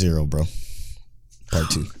get ReZero, bro. Part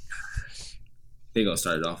 2. They're going to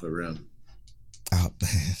start it off with Rim. Oh,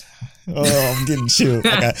 man. Oh, I'm getting chilled.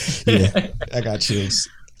 I got chills.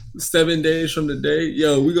 7 days from the day,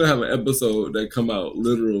 yo, we're going to have an episode that come out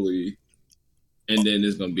literally, and then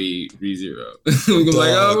it's going to be ReZero. We're going to be like,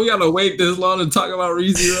 oh, we got to wait this long to talk about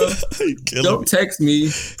ReZero. Don't text me.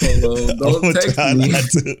 Don't text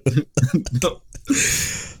me.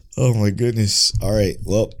 Oh, my goodness. All right.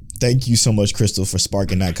 Well, thank you so much, Crystal, for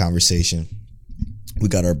sparking that conversation. We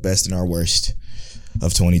got our best and our worst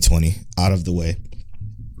of 2020 out of the way.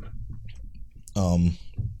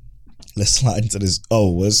 Let's slide into this.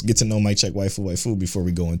 Let's get to know Mic Check Waifu before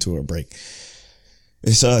we go into our break.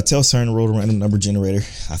 It's tell Cern to roll a random number generator.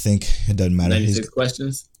 I think it doesn't matter. 96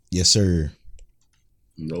 questions? Yes, sir.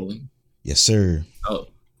 I'm rolling? Yes, sir. Oh,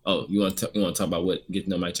 you want to talk about what get to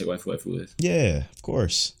know Mic Check Waifu is? Yeah, of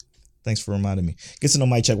course. Thanks for reminding me. Get to know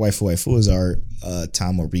Mic Check Waifu is our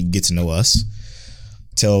time where we get to know us.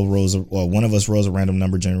 Tell one of us rolls a random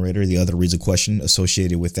number generator. The other reads a question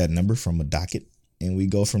associated with that number from a docket, and we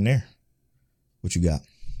go from there. What you got?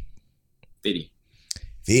 50.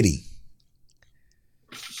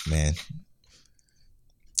 Man.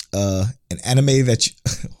 An anime that you...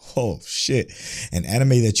 Oh, shit. An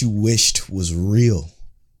anime that you wished was real.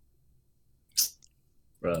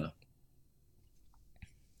 Bruh.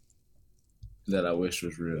 That I wish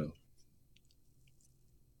was real.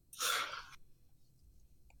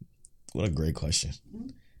 What a great question.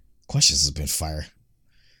 Questions has been fire.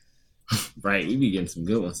 Right, we be getting some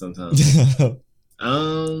good ones sometimes.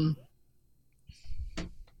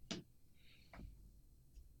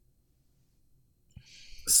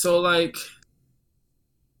 So, like,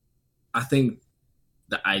 I think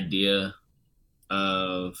the idea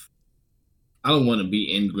of I don't want to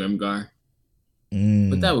be in Grimgar,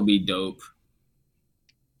 but that would be dope.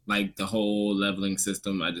 Like the whole leveling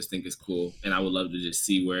system, I just think is cool, and I would love to just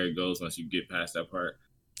see where it goes once you get past that part.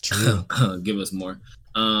 True. Give us more.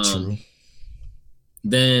 True.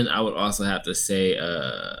 Then I would also have to say,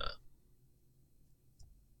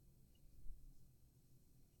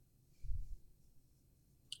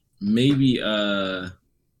 maybe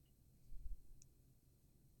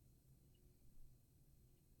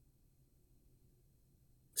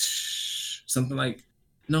something like,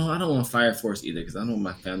 no, I don't want Fire Force either because I don't want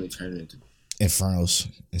my family turning into Infernos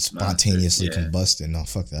and spontaneously combusting. No,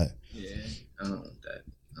 fuck that. Yeah, I don't want that.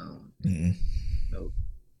 Nope.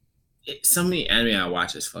 So many anime I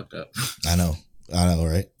watch is fucked up. I know,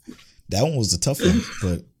 right? That one was a tough one,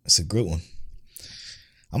 but it's a good one.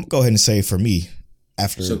 I'm gonna go ahead and say for me,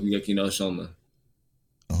 after Shokugeki no Shoma.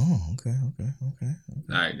 Oh, okay.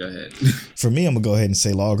 All right, go ahead. For me, I'm gonna go ahead and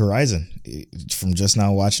say Log Horizon. From just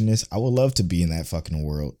now watching this, I would love to be in that fucking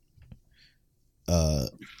world.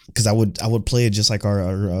 Because I would play it just like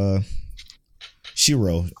our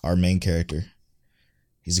Shiro, our main character.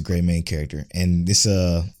 He's a great main character, and it's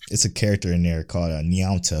a character in there called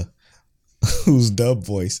Nyaunta, whose dub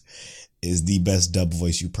voice is the best dub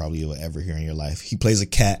voice you probably will ever hear in your life. He plays a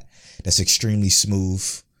cat that's extremely smooth,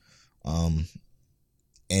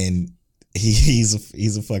 and he's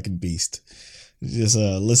a fucking beast. Just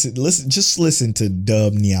listen to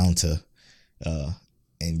dub Nyaunta,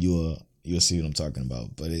 and you'll see what I'm talking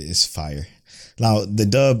about. But it's fire. Now the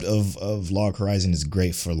dub of Log Horizon is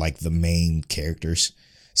great for like the main characters.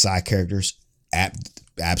 Side characters,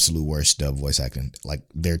 absolute worst dub voice acting. Like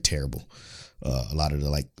they're terrible. A lot of the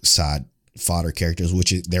like side fodder characters,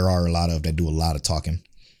 which there are a lot of that do a lot of talking,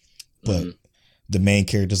 but the main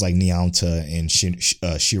characters like Nyaunta and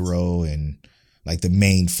Shiro and like the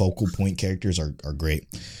main focal point characters are great.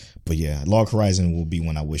 But yeah, Log Horizon will be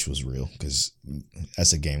one I wish was real because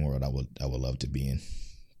that's a game world I would love to be in.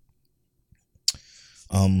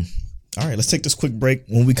 All right, let's take this quick break.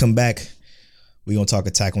 When we come back, we're going to talk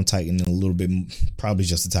Attack on Titan in a little bit, probably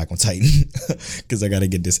just Attack on Titan, because I got to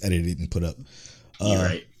get this edited and put up.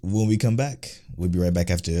 Right. When we come back, we'll be right back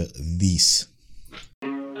after these.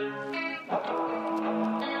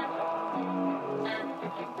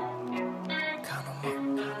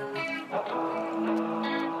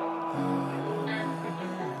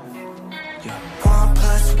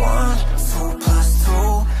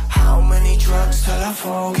 Till I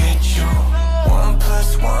forget you. 1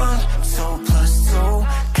 + 1, 2 + 2.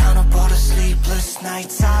 Count up all the sleepless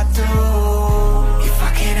nights I do. If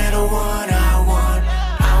I can't handle what I want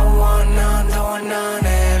none, don't want none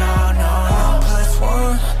at all. No. 1 +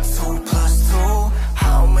 1, 2 + 2.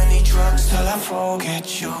 How many drugs till I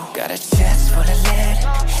forget you? Got a chest full of lead,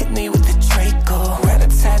 hit me with the Draco.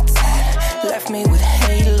 Rat-a-tat-tat, left me with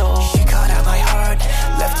Halo. She caught out my heart,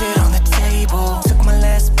 left it on the table. Took my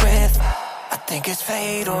last breath, I think it's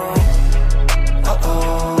fatal.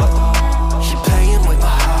 She playing with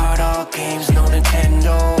my heart, all games, no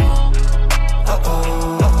Nintendo.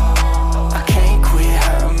 I can't quit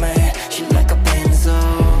her, man, she like a benzo.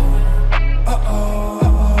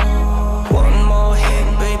 One more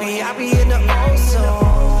hit, baby, I'll be in the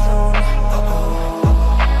ozone.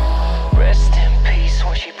 Rest in peace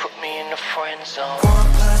when she put me in the friend zone. 1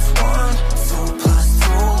 + 1, 2 +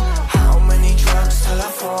 2. How many drugs till I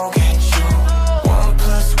forget?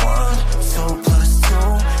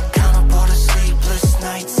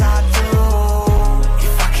 Nights I do.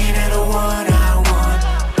 If I can't handle what I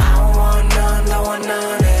want none, don't want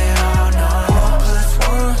none at all. No. 1 +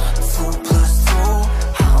 1, 2 +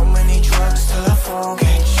 2. How many drugs till I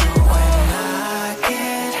forget you? When I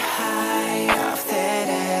get high off that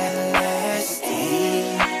LSD,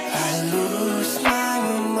 I lose my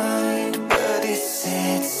mind, but it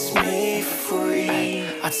sets me free.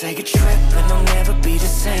 I take a trip and I'll never be the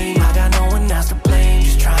same. I got no one else to blame,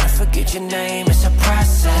 just trying to forget your name. It's a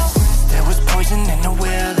process. There was poison in the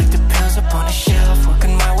well, like the pills up on the shelf.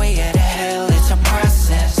 Working my way out of hell, it's a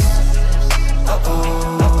process.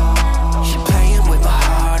 She playing with my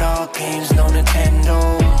heart, all games, no Nintendo.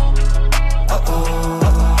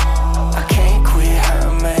 I can't quit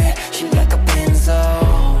her, man, she like a benzo.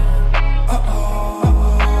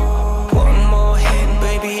 One more hit,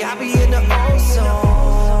 baby, I'll be in the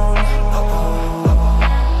ozone.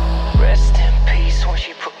 Rest in peace when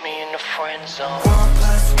she put me in the friend zone. 1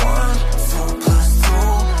 + 1, 2 + 2.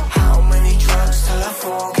 How many drugs till I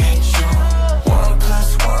forget you? 1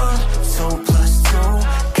 + 1, 2 + 2.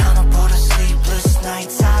 Count up all the sleepless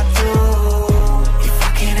nights I do. If I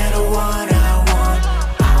can't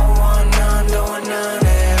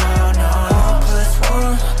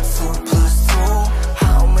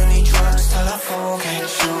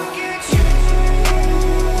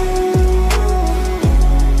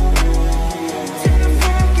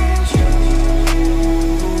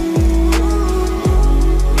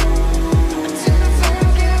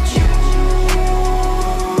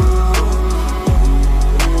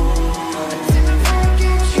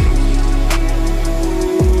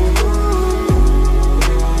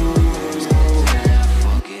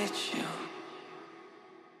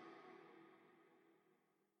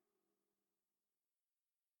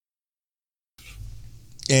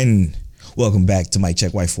And welcome back to Mic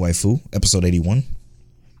Check Waifu Waifu, episode 81.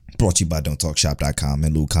 Brought to you by Don'tTalkShop.com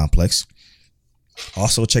and Lou Complex.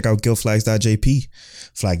 Also, check out guildflags.jp.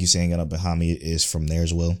 Flag you saying it up behind me is from there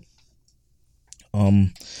as well.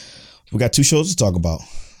 We got 2 shows to talk about.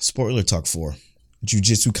 Spoiler talk for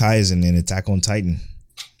Jujutsu Kaisen and Attack on Titan.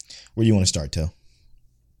 Where do you want to start, Tel?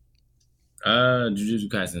 Jujutsu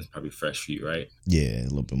Kaisen is probably fresh for you, right? Yeah, a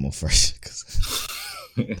little bit more fresh.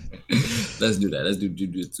 Let's do that. Let's do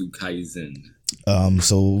Jujutsu Kaisen.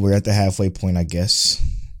 So we're at the halfway point, I guess.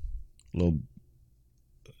 A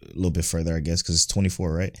little bit further, I guess, because it's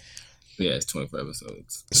 24, right? Yeah, it's 24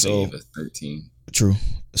 episodes. So 13. True.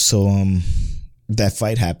 So that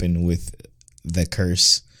fight happened with the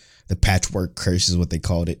curse. The patchwork curse is what they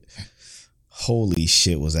called it. Holy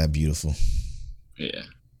shit, was that beautiful. Yeah.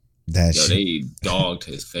 They dogged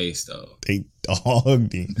his face though. They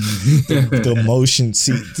dogged him. the motion.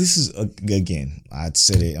 See, this is again, I'd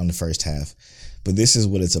said it on the first half, but this is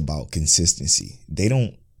what it's about: consistency. They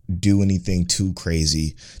don't do anything too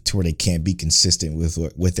crazy to where they can't be consistent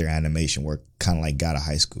with their animation work, kind of like God of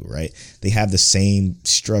High School, right? They have the same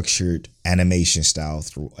structured animation style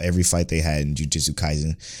through every fight they had in Jujutsu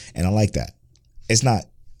Kaisen, and I like that. It's not,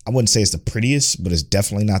 I wouldn't say it's the prettiest, but it's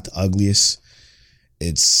definitely not the ugliest.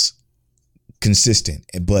 It's consistent.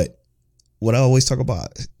 But what I always talk about,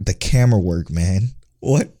 the camera work, man.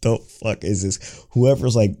 What the fuck is this?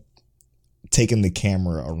 Whoever's like taking the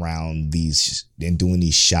camera around these and doing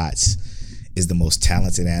these shots is the most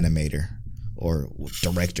talented animator or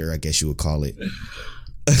director, I guess you would call it.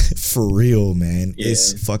 For real, man. Yeah.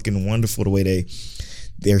 It's fucking wonderful the way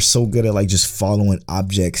they're so good at like just following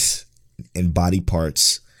objects and body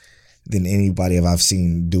parts than anybody I've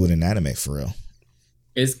seen do it in anime, for real.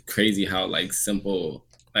 It's crazy how like simple,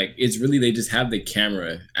 like it's really, they just have the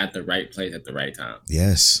camera at the right place at the right time.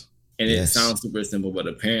 Yes. And it sounds super simple, but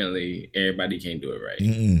apparently everybody can't do it right.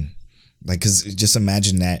 Like, cause just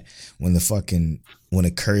imagine that when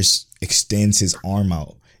a curse extends his arm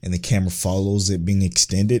out and the camera follows it being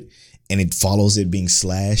extended and it follows it being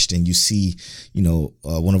slashed, and you see,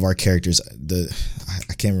 one of our characters,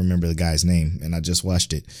 I can't remember the guy's name, and I just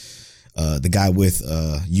watched it. The guy with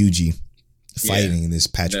Yuji fighting this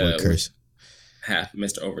patchwork curse. Half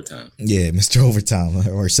Mr. Overtime. Yeah, Mr. Overtime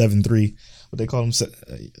or 7-3. What they call him,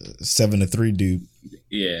 7-3 dude.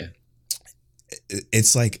 Yeah.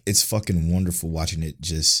 It's like, it's fucking wonderful watching it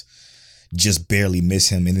just barely miss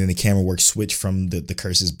him, and then the camera work switch from the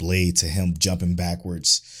curse's blade to him jumping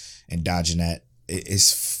backwards and dodging that.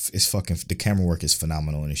 It's fucking, the camera work is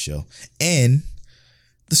phenomenal in the show, and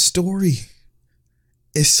the story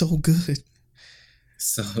is so good.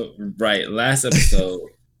 So right, last episode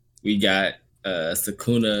we got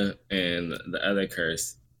Sukuna and the other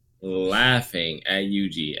curse laughing at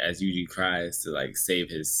Yuji as Yuji cries to like save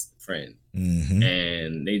his friend,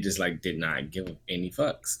 and they just like did not give up any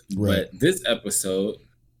fucks. Right. But this episode,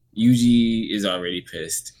 Yuji is already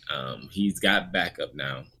pissed. He's got backup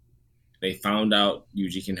now. They found out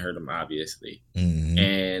Yuji can hurt him, obviously,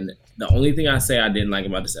 and the only thing I say I didn't like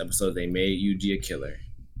about this episode, they made Yuji a killer.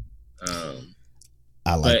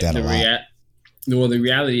 I like that a lot. Well, the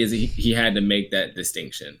reality is he had to make that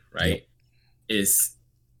distinction, right? Yep.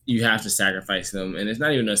 You have to sacrifice them, and it's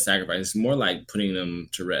not even a sacrifice. It's more like putting them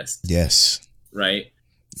to rest. Yes. Right?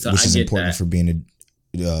 So which is important for being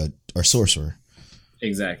a sorcerer.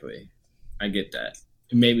 Exactly. I get that.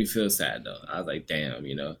 It made me feel sad, though. I was like, damn,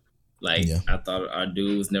 I thought our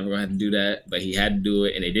dude was never going to have to do that, but he had to do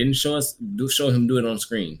it, and they didn't show him do it on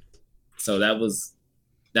screen. So that was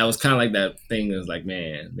kind of like that thing that was like,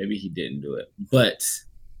 man, maybe he didn't do it. But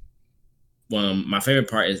my favorite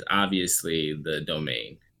part is obviously the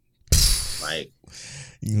domain. Like,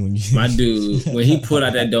 my dude, when he put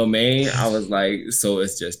out that domain, I was like, so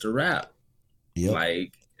it's just a wrap. Yep.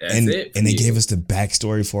 Like, that's it. And they gave us the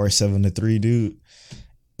backstory for our 7-3 dude.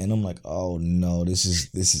 And I'm like, oh no, this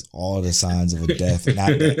is all the signs of a death. And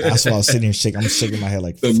that's why I was sitting here shaking. I'm shaking my head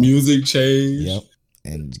like, the music changed. Yep.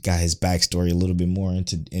 And got his backstory a little bit more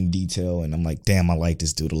in detail, and I'm like, damn, I like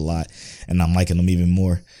this dude a lot, and I'm liking him even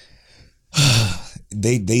more.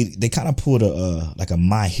 They kind of pulled a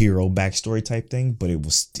My Hero backstory type thing, but it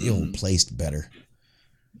was still placed better.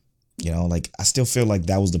 Like I still feel like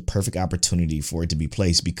that was the perfect opportunity for it to be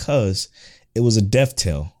placed, because it was a death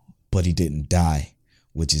tale, but he didn't die,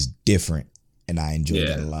 which is different, and I enjoyed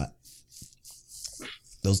that a lot.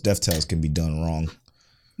 Those death tales can be done wrong,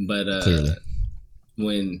 but clearly.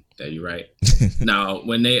 You're right. Now,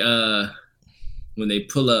 when they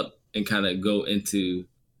pull up and kind of go into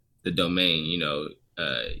the domain,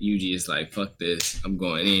 Yuji is like, fuck this, I'm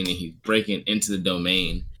going in, and he's breaking into the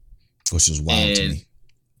domain. Which is wild to me.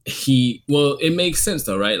 it makes sense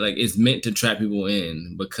though, right? Like it's meant to trap people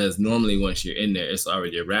in because normally once you're in there, it's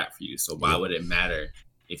already a wrap for you. So why would it matter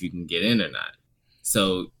if you can get in or not?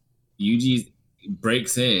 So Yuji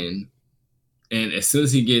breaks in, and as soon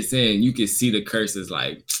as he gets in, you can see the curse is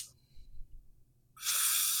like,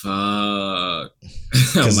 fuck,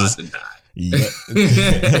 I'm about to die. Yeah.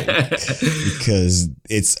 Because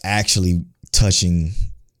it's actually touching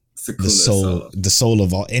the soul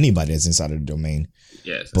of anybody that's inside of the domain.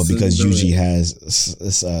 Yes, but because Yuji has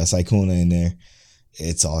Sukuna in there,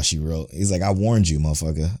 it's all she wrote. He's like, I warned you,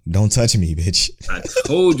 motherfucker. Don't touch me, bitch. I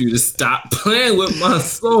told you to stop playing with my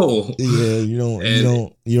soul. Yeah, you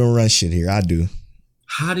don't run shit here. I do.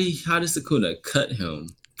 How did Sukuna cut him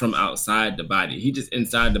from outside the body? He just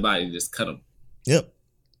inside the body just cut him. Yep,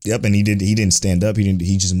 and he didn't stand up.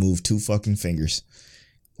 He just moved 2 fucking fingers.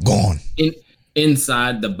 Gone.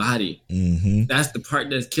 Inside the body. Mm-hmm. That's the part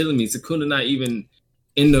that's killing me. Sukuna not even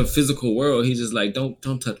in the physical world. He's just like, don't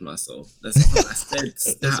touch my soul. That's all I said.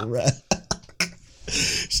 Stop.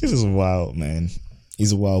 Shit is wild, man.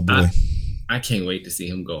 He's a wild boy. I can't wait to see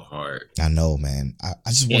him go hard. I know, man. I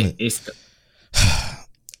just want to.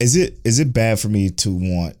 Is it bad for me to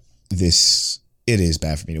want this? It is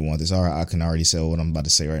bad for me to want this. All right, I can already say what I'm about to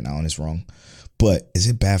say right now, and it's wrong. But is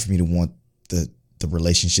it bad for me to want the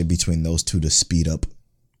relationship between those two to speed up?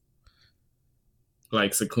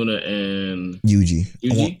 Like Sukuna and Yuji?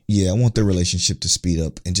 I want their relationship to speed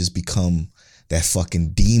up and just become that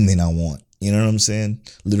fucking demon I want. You know what I'm saying?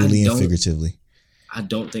 Literally and figuratively. I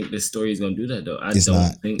don't think this story is gonna do that though.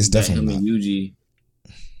 It's definitely not.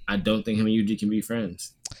 I don't think him and Yuji can be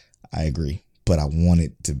friends. I agree, but I want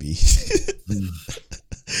it to be.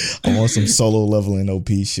 I want some solo leveling OP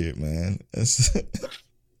shit, man.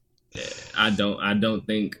 I don't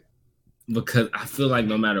think, because I feel like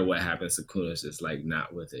no matter what happens, Sukuna's just like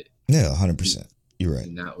not with it. Yeah, 100%. You're right.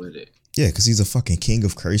 Not with it. Yeah, because he's a fucking king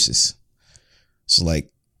of curses. So like,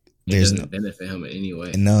 there's no benefit him in any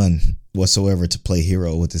way. None whatsoever to play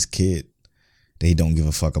hero with this kid that he don't give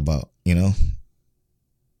a fuck about, you know?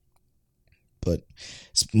 But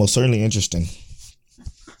it's most certainly interesting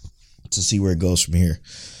to see where it goes from here.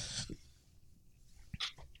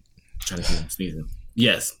 Trying to keep him sneezing.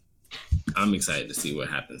 Yes. I'm excited to see what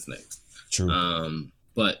happens next. True.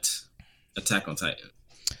 But Attack on Titan.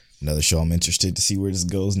 Another show I'm interested to see where this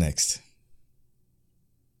goes next.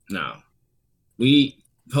 Now,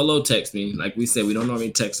 Polo texted me. Like we said, we don't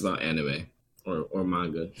normally text about anime or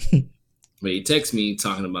manga. But he texted me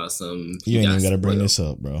talking about some... You ain't even got to bring this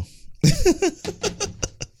up, bro.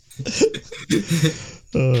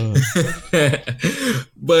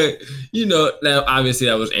 But, you know, now obviously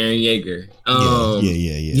that was Eren Yeager.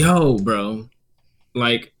 Yeah. Yo, bro.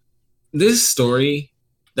 Like, this story,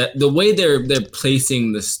 that the way they're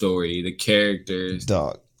placing the story, the characters,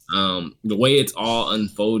 dog, the way it's all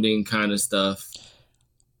unfolding kind of stuff.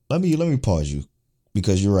 Let me pause you,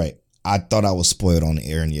 because you're right. I thought I was spoiled on the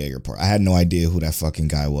Eren Yeager part. I had no idea who that fucking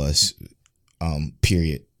guy was.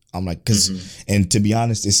 Period. I'm like, because, and to be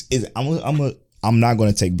honest, I'm not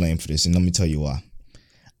going to take blame for this, and let me tell you why.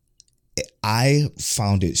 I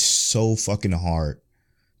found it so fucking hard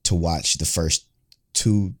to watch the first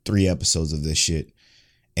 2-3 episodes of this shit,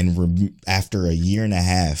 and after a year and a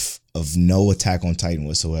half of no Attack on Titan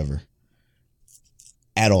whatsoever,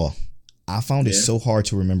 at all, I found it so hard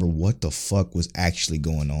to remember what the fuck was actually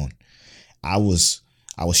going on. I was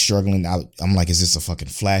struggling. I'm like, is this a fucking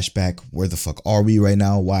flashback? Where the fuck are we right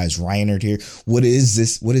now? Why is Reinhardt here? What is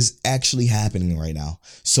this? What is actually happening right now?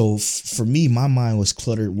 So for me, my mind was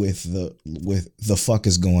cluttered with the fuck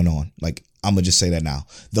is going on. Like, I'm gonna just say that now.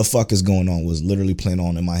 The fuck is going on was literally playing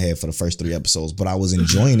on in my head for the first 3 episodes, but I was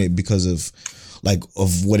enjoying it because of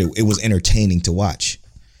what it was entertaining to watch.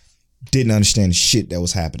 Didn't understand shit that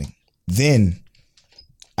was happening. Then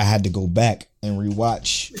I had to go back and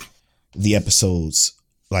rewatch the episodes.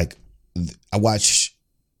 Like, I watched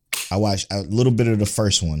a little bit of the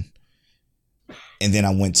first one, and then I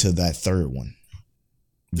went to that third one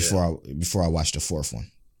before I watched the fourth one.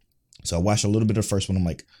 So I watched a little bit of the first one. I'm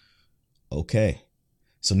like, okay.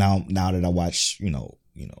 So now that I watch,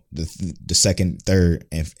 the second, third,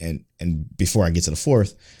 and before I get to the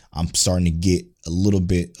fourth, I'm starting to get a little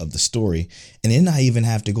bit of the story. And then I even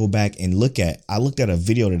have to go back and looked at a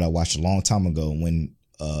video that I watched a long time ago when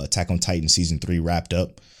Attack on Titan season 3 wrapped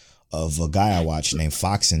up, of a guy I watched named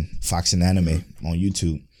Foxen Anime on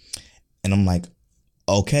YouTube. And I'm like,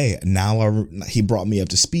 okay, now he brought me up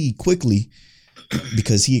to speed quickly,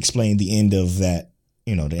 because he explained the end of that,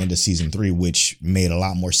 the end of season 3, which made a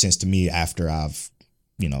lot more sense to me after I've,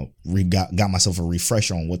 got myself a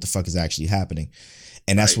refresher on what the fuck is actually happening.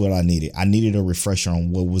 And that's what I needed. I needed a refresher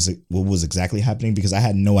on what was exactly happening, because I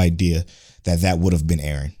had no idea that would have been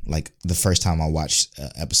Eren. Like the first time I watched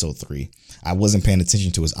episode 3, I wasn't paying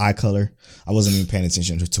attention to his eye color. I wasn't even paying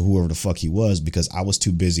attention to whoever the fuck he was, because I was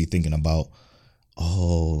too busy thinking about,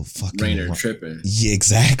 oh, fucking Reiner tripping. Yeah,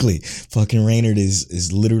 exactly. Fucking Reiner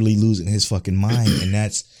is literally losing his fucking mind, and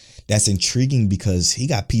that's intriguing because he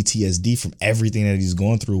got PTSD from everything that he's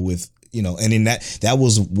going through with, you know, and in that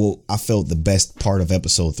was what I felt the best part of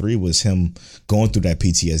episode 3 was him going through that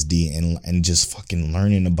PTSD and just fucking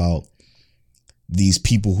learning about these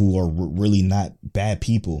people who are really not bad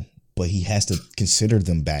people, but he has to consider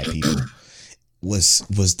them bad people. was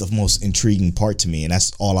the most intriguing part to me, and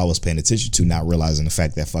that's all I was paying attention to, not realizing the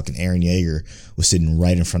fact that fucking Eren Yeager was sitting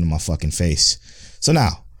right in front of my fucking face. So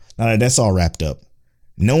now that that's all wrapped up,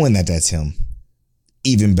 knowing that that's him,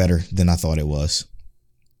 even better than I thought it was.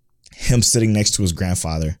 Him sitting next to his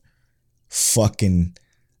grandfather fucking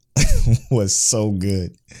was so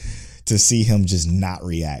good to see him just not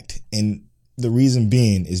react. And the reason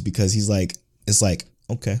being is because he's like, it's like,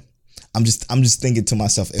 okay, I'm just thinking to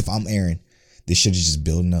myself, if I'm Eren, this shit is just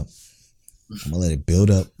building up. I'm gonna let it build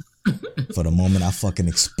up for the moment I fucking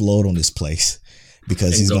explode on this place,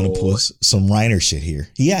 because he's gonna pull some Reiner shit here.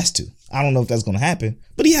 He has to. I don't know if that's gonna happen,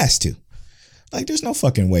 but he has to. Like, there's no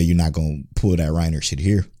fucking way you're not gonna pull that Reiner shit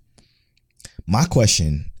here. My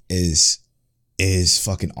question is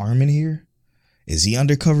fucking Armin here? Is he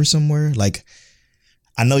undercover somewhere? Like,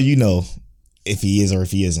 I know you know if he is or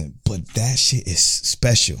if he isn't, but that shit is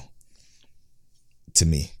special to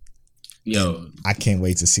me. Yo, and I can't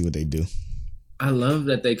wait to see what they do. I love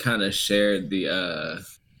that they kind of shared the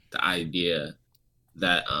idea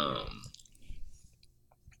that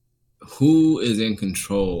who is in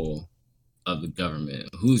control of the government,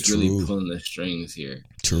 who's True. really pulling the strings here.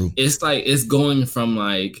 True. It's like it's going from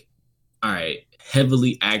like, all right,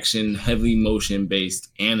 heavily action, heavily motion based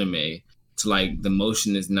anime to like the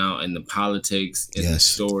motion is now in the politics, in the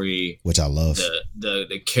story, which I love.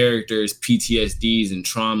 The characters, PTSDs and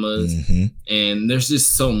traumas, and there's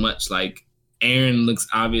just so much. Like, Eren looks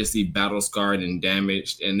obviously battle scarred and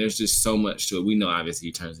damaged, and there's just so much to it. We know obviously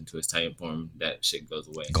he turns into his Titan form, that shit goes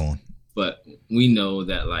away. Gone. But we know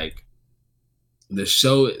that like the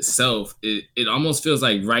show itself, it almost feels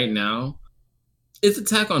like right now it's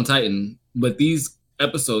Attack on Titan, but these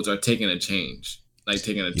episodes are taking a change, like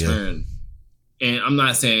taking a turn. And I'm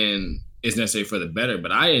not saying it's necessarily for the better,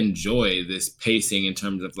 but I enjoy this pacing in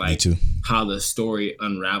terms of like how the story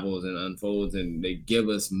unravels and unfolds, and they give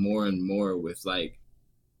us more and more with like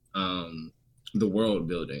the world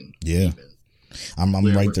building. Yeah, I'm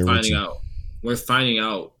right there with you. We're finding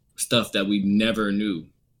out stuff that we never knew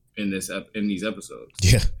in these episodes.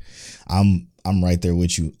 Yeah, I'm right there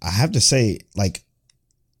with you. I have to say, like,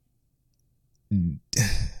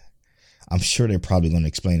 I'm sure they're probably going to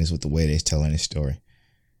explain this with the way they're telling this story.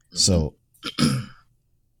 So,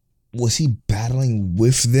 was he battling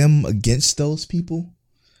with them against those people?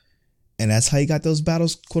 And that's how he got those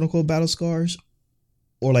battles, quote unquote, battle scars?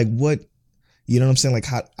 Or like what? You know what I'm saying? Like,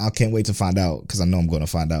 how, I can't wait to find out, because I know I'm going to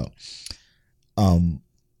find out.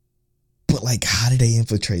 But like, how did they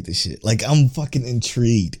infiltrate this shit? Like, I'm fucking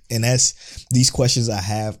intrigued. And these questions I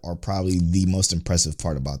have are probably the most impressive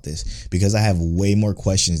part about this, because I have way more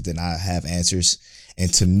questions than I have answers.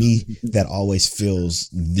 And to me, that always feels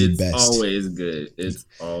the best. It's always good. It's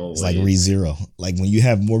like ReZero. Like, when you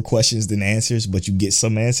have more questions than answers, but you get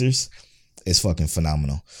some answers, it's fucking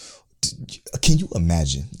phenomenal. Can you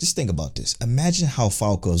imagine? Just think about this. Imagine how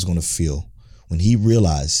Falco is going to feel when he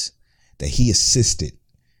realized that he assisted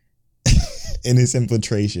in his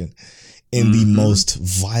infiltration in the most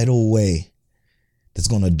vital way that's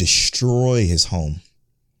going to destroy his home.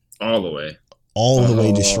 All the way. All the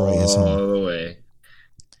way destroy his home. All the way.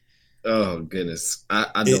 Oh, goodness.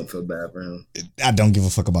 I don't feel bad for him. I don't give a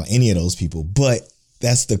fuck about any of those people. But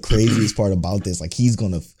that's the craziest part about this. Like, he's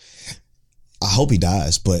going to... I hope he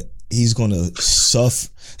dies, but he's going to suffer.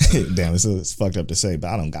 Damn, it's fucked up to say,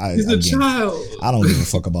 but he's a child. I don't give a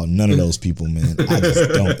fuck about none of those people, man. I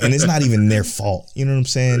just don't. And it's not even their fault. You know what I'm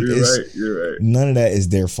saying? You're right. None of that is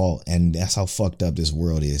their fault. And that's how fucked up this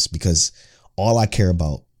world is, because all I care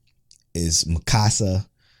about is Mikasa,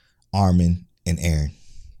 Armin, and Eren.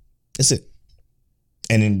 That's it.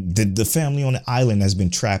 And then the family on the island has been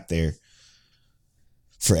trapped there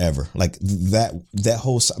forever. Like that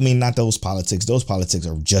whole, I mean, not those politics. Those politics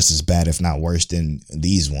are just as bad, if not worse, than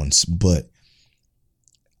these ones. But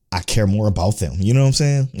I care more about them. You know what I'm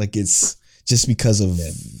saying? Like, it's just because of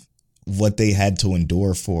what they had to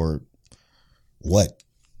endure for what?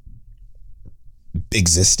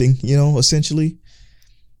 Existing, you know, essentially.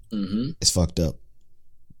 It's fucked up.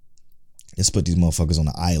 Let's put these motherfuckers on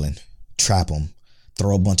the island, trap them,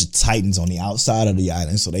 throw a bunch of Titans on the outside of the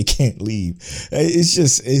island so they can't leave. It's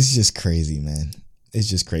just crazy, man. It's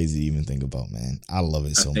just crazy to even think about, man. I love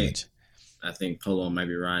it so much. I think Polo might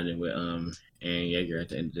be riding with Aaron Yeager at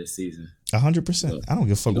the end of this season. 100%. I don't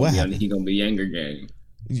give a fuck what happens. He gonna be Yeager gang.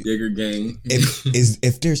 Yeager gang.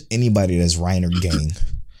 If there's anybody that's Reiner gang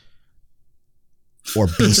or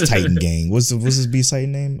Beast Titan gang, what's his Beast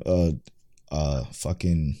Titan name?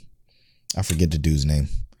 Fucking, I forget the dude's name.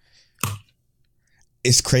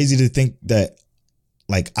 It's crazy to think that,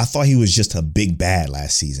 like, I thought he was just a big bad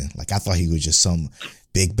last season. Like, I thought he was just some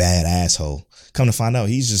big bad asshole. Come to find out,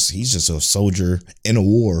 he's just a soldier in a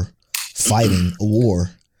war, fighting a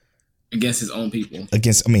war against his own people.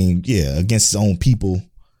 Against his own people.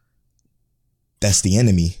 That's the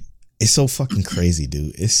enemy. It's so fucking crazy,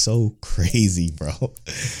 dude. It's so crazy, bro.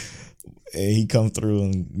 And he come through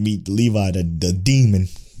and meet Levi, the demon.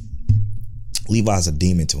 Levi's a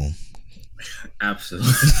demon to him.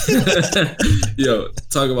 Absolutely. Yo,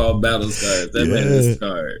 talk about battle scars. That man is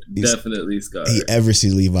scarred. Definitely scarred. He ever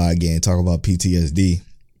see Levi again, talk about PTSD.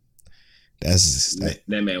 That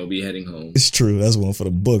man will be heading home. It's true. That's one for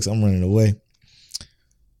the books. I'm running away.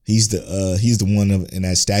 He's the one in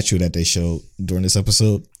that statue that they showed during this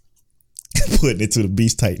episode, putting it to the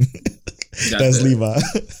Beast Titan. That's Levi.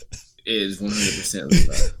 It is 100%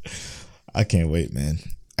 Levi. I can't wait, man.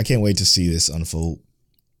 I can't wait to see this unfold.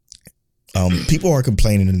 People are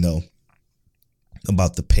complaining though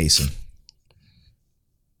about the pacing.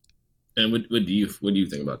 And what do you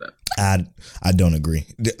think about that? I don't agree.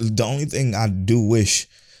 The only thing I do wish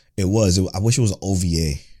I wish it was an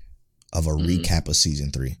OVA of a recap of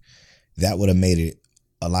season 3. That would have made it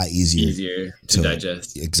a lot easier to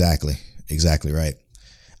digest. Exactly right.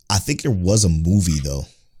 I think there was a movie though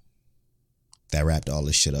that wrapped all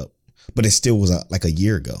this shit up, but it still was like a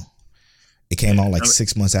year ago. It came out like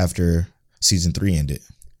 6 months after season 3 ended.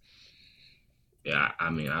 Yeah, I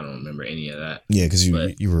mean, I don't remember any of that. Yeah, because you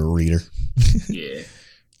were a reader. Yeah,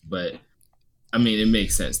 but I mean, it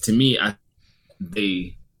makes sense to me.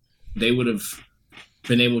 They would have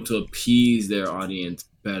been able to appease their audience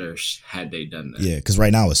better had they done that. Yeah, because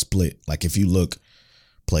right now it's split. Like if you look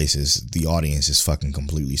places, the audience is fucking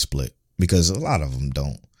completely split because a lot of them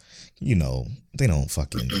don't. They don't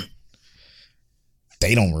fucking.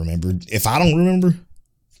 They don't remember. If I don't remember,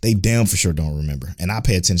 they damn for sure don't remember. And I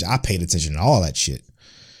paid attention to all that shit.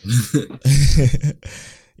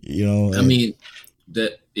 I mean,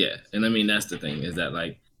 and I mean that's the thing is that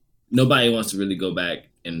like nobody wants to really go back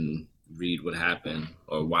and read what happened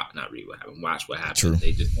or watch what happened. True.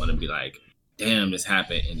 They just want to be like, damn, this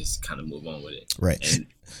happened, and just kind of move on with it. Right. And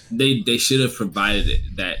they should have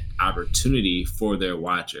provided that opportunity for their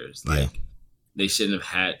watchers. Like they shouldn't have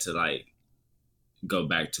had to like go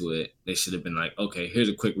back to it. They should have been like, okay, here's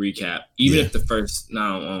a quick recap. Even if not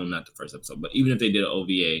the first episode, but even if they did an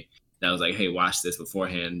OVA that was like, hey, watch this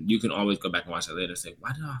beforehand, you can always go back and watch it later and say,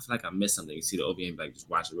 why did I feel like I missed something? You see the OVA and be like, just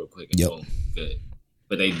watch it real quick and boom, good.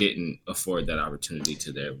 But they didn't afford that opportunity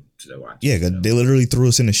to their watchers. Yeah, they literally threw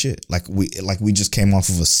us in the shit. Like we just came off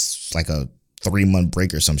of a 3-month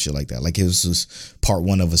break or some shit like that. Like it was just part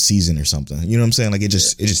 1 of a season or something. You know what I'm saying? Like it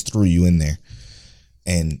just threw you in there,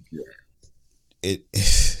 and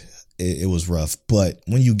it was rough. But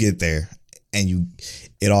when you get there and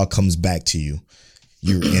it all comes back to you,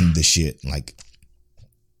 you're in the shit. Like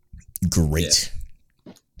great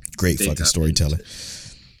fucking storytelling.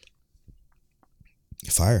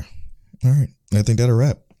 Fire. All right. I think that'll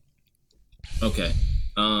wrap. Okay.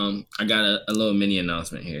 I got a little mini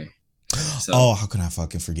announcement here. So, how can I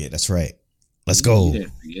fucking forget? That's right. Let's go. You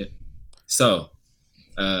didn't forget. So,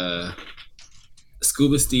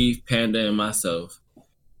 Scuba Steve, Panda, and myself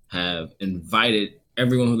have invited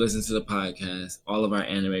everyone who listens to the podcast, all of our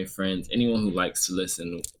anime friends, anyone who likes to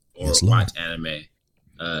listen or watch anime,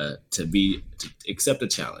 to accept a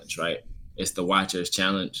challenge, right? It's the Watchers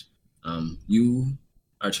Challenge. You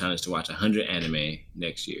are challenged to watch 100 anime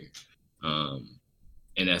next year.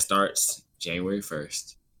 And that starts January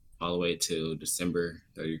 1st all the way till December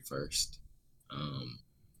 31st.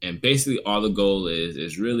 And basically all the goal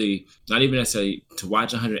is really not even necessarily to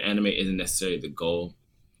watch 100 anime isn't necessarily the goal.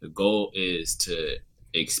 The goal is to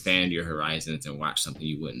expand your horizons and watch something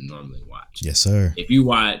you wouldn't normally watch. Yes, sir. If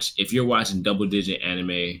you're watching double-digit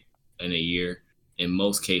anime in a year, in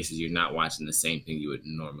most cases, you're not watching the same thing you would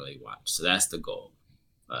normally watch. So that's the goal.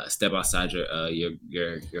 Step outside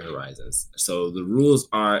your horizons. So the rules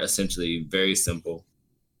are essentially very simple.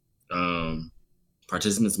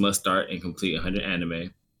 Participants must start and complete 100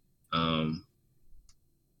 anime.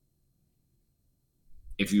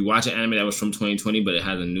 if you watch an anime that was from 2020, but it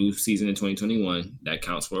has a new season in 2021, that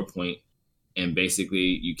counts for a point. And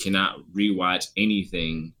basically, you cannot rewatch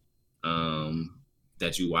anything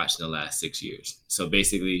that you watched in the last 6 years. So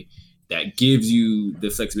basically, that gives you the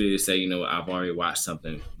flexibility to say, you know, I've already watched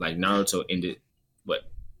something. Like Naruto ended,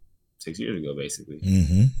 6 years ago, basically.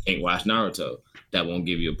 Mm-hmm. Can't watch Naruto. That won't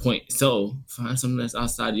give you a point. So find something that's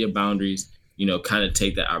outside of your boundaries. You know, kind of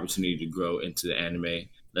take that opportunity to grow into the anime.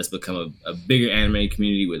 Let's become a bigger anime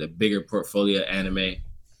community with a bigger portfolio of anime.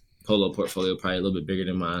 Polo portfolio probably a little bit bigger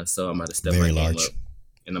than mine, so I'm about to step my game up,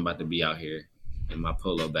 and I'm about to be out here in my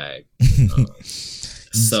polo bag.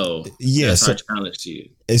 So yeah, that's our challenge to you.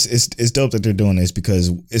 It's dope that they're doing this because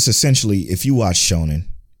it's essentially, if you watch shonen,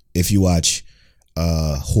 if you watch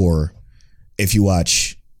horror, if you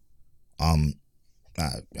watch I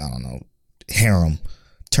don't know, harem,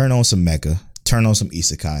 turn on some mecha, turn on some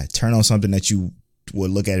isekai, turn on something that you will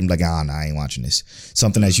look at him like, nah, I ain't watching this.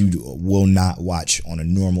 Something that you will not watch on a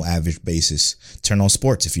normal average basis. Turn on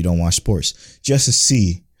sports if you don't watch sports, just to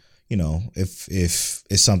see, you know, if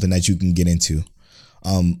it's something that you can get into.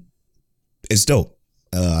 It's dope.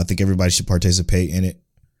 I think everybody should participate in it,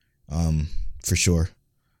 for sure.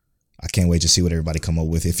 I can't wait to see what everybody come up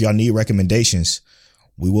with. If y'all need recommendations,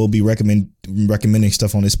 we will be recommending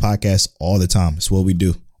stuff on this podcast all the time. It's what we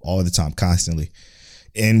do all the time, constantly.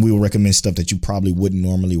 And we will recommend stuff that you probably wouldn't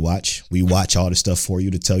normally watch. We watch all the stuff for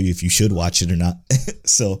you to tell you if you should watch it or not.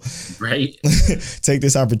 So right. Take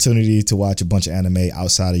this opportunity to watch a bunch of anime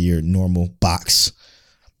outside of your normal box.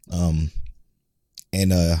 And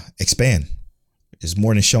expand. It's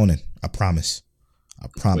more than shonen. I promise.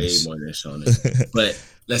 Way more than shonen. But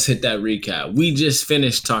let's hit that recap. We just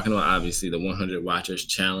finished talking about, obviously, the 100 Watchers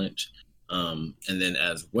Challenge. And then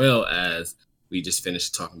as well as we just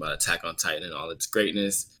finished talking about Attack on Titan and all its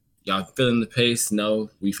greatness. Y'all feeling the pace? No,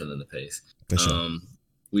 we feeling the pace. For sure.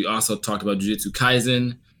 We also talked about Jujutsu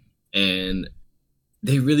Kaisen, and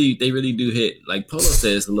they really do hit. Like Polo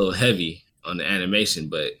says, it's a little heavy on the animation,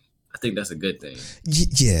 but I think that's a good thing.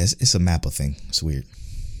 Yeah, it's a Mappa thing. It's weird.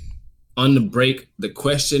 On the break, the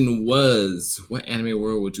question was, what anime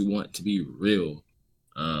world would you want to be real?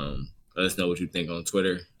 Let us know what you think on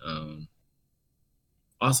Twitter.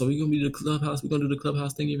 Also, we're going to be the Clubhouse. We're going to do the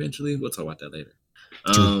Clubhouse thing eventually. We'll talk about that later.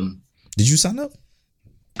 Did you sign up?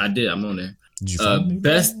 I did. I'm on there. Did you find me?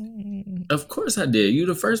 Best? Of course I did. You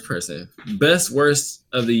the first person. Best worst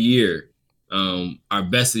of the year. Our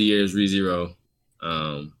best of the year is ReZero.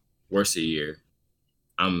 Worst of the year,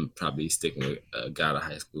 I'm probably sticking with God of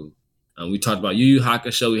High School. We talked about Yu Yu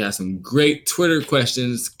Hakusho. We had some great Twitter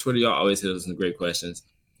questions. Twitter, y'all always hit us with some great questions.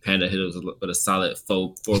 Panda hit us with a solid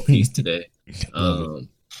four-piece today.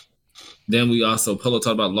 Then we also, Polo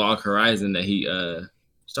talked about Log Horizon, that he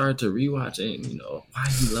started to rewatch, and you know why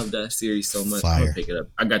he loved that series so much. Fire. I'm gonna pick it up.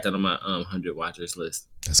 I got that on my 100 watchers list.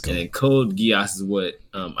 That's cool. And then Code Geass is what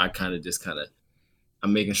I kind of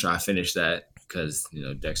I'm making sure I finish that because you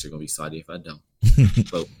know Dexter gonna be salty if I don't.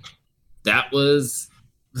 So that was,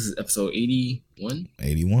 this is episode 81.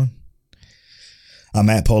 81. I'm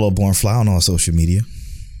at Polo Born Fly on all social media.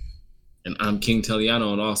 And I'm King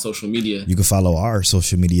Teliano on all social media. You can follow our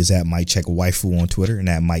social medias at Mike Check Waifu on Twitter and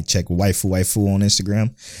at Mike Check Waifu on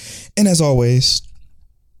Instagram. And as always,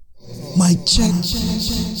 Mike Check.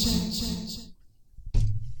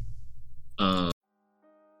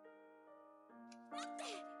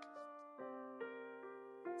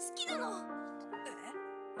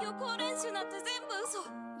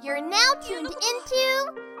 You're now tuned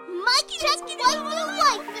into Mike Check Waifu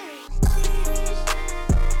Waifu.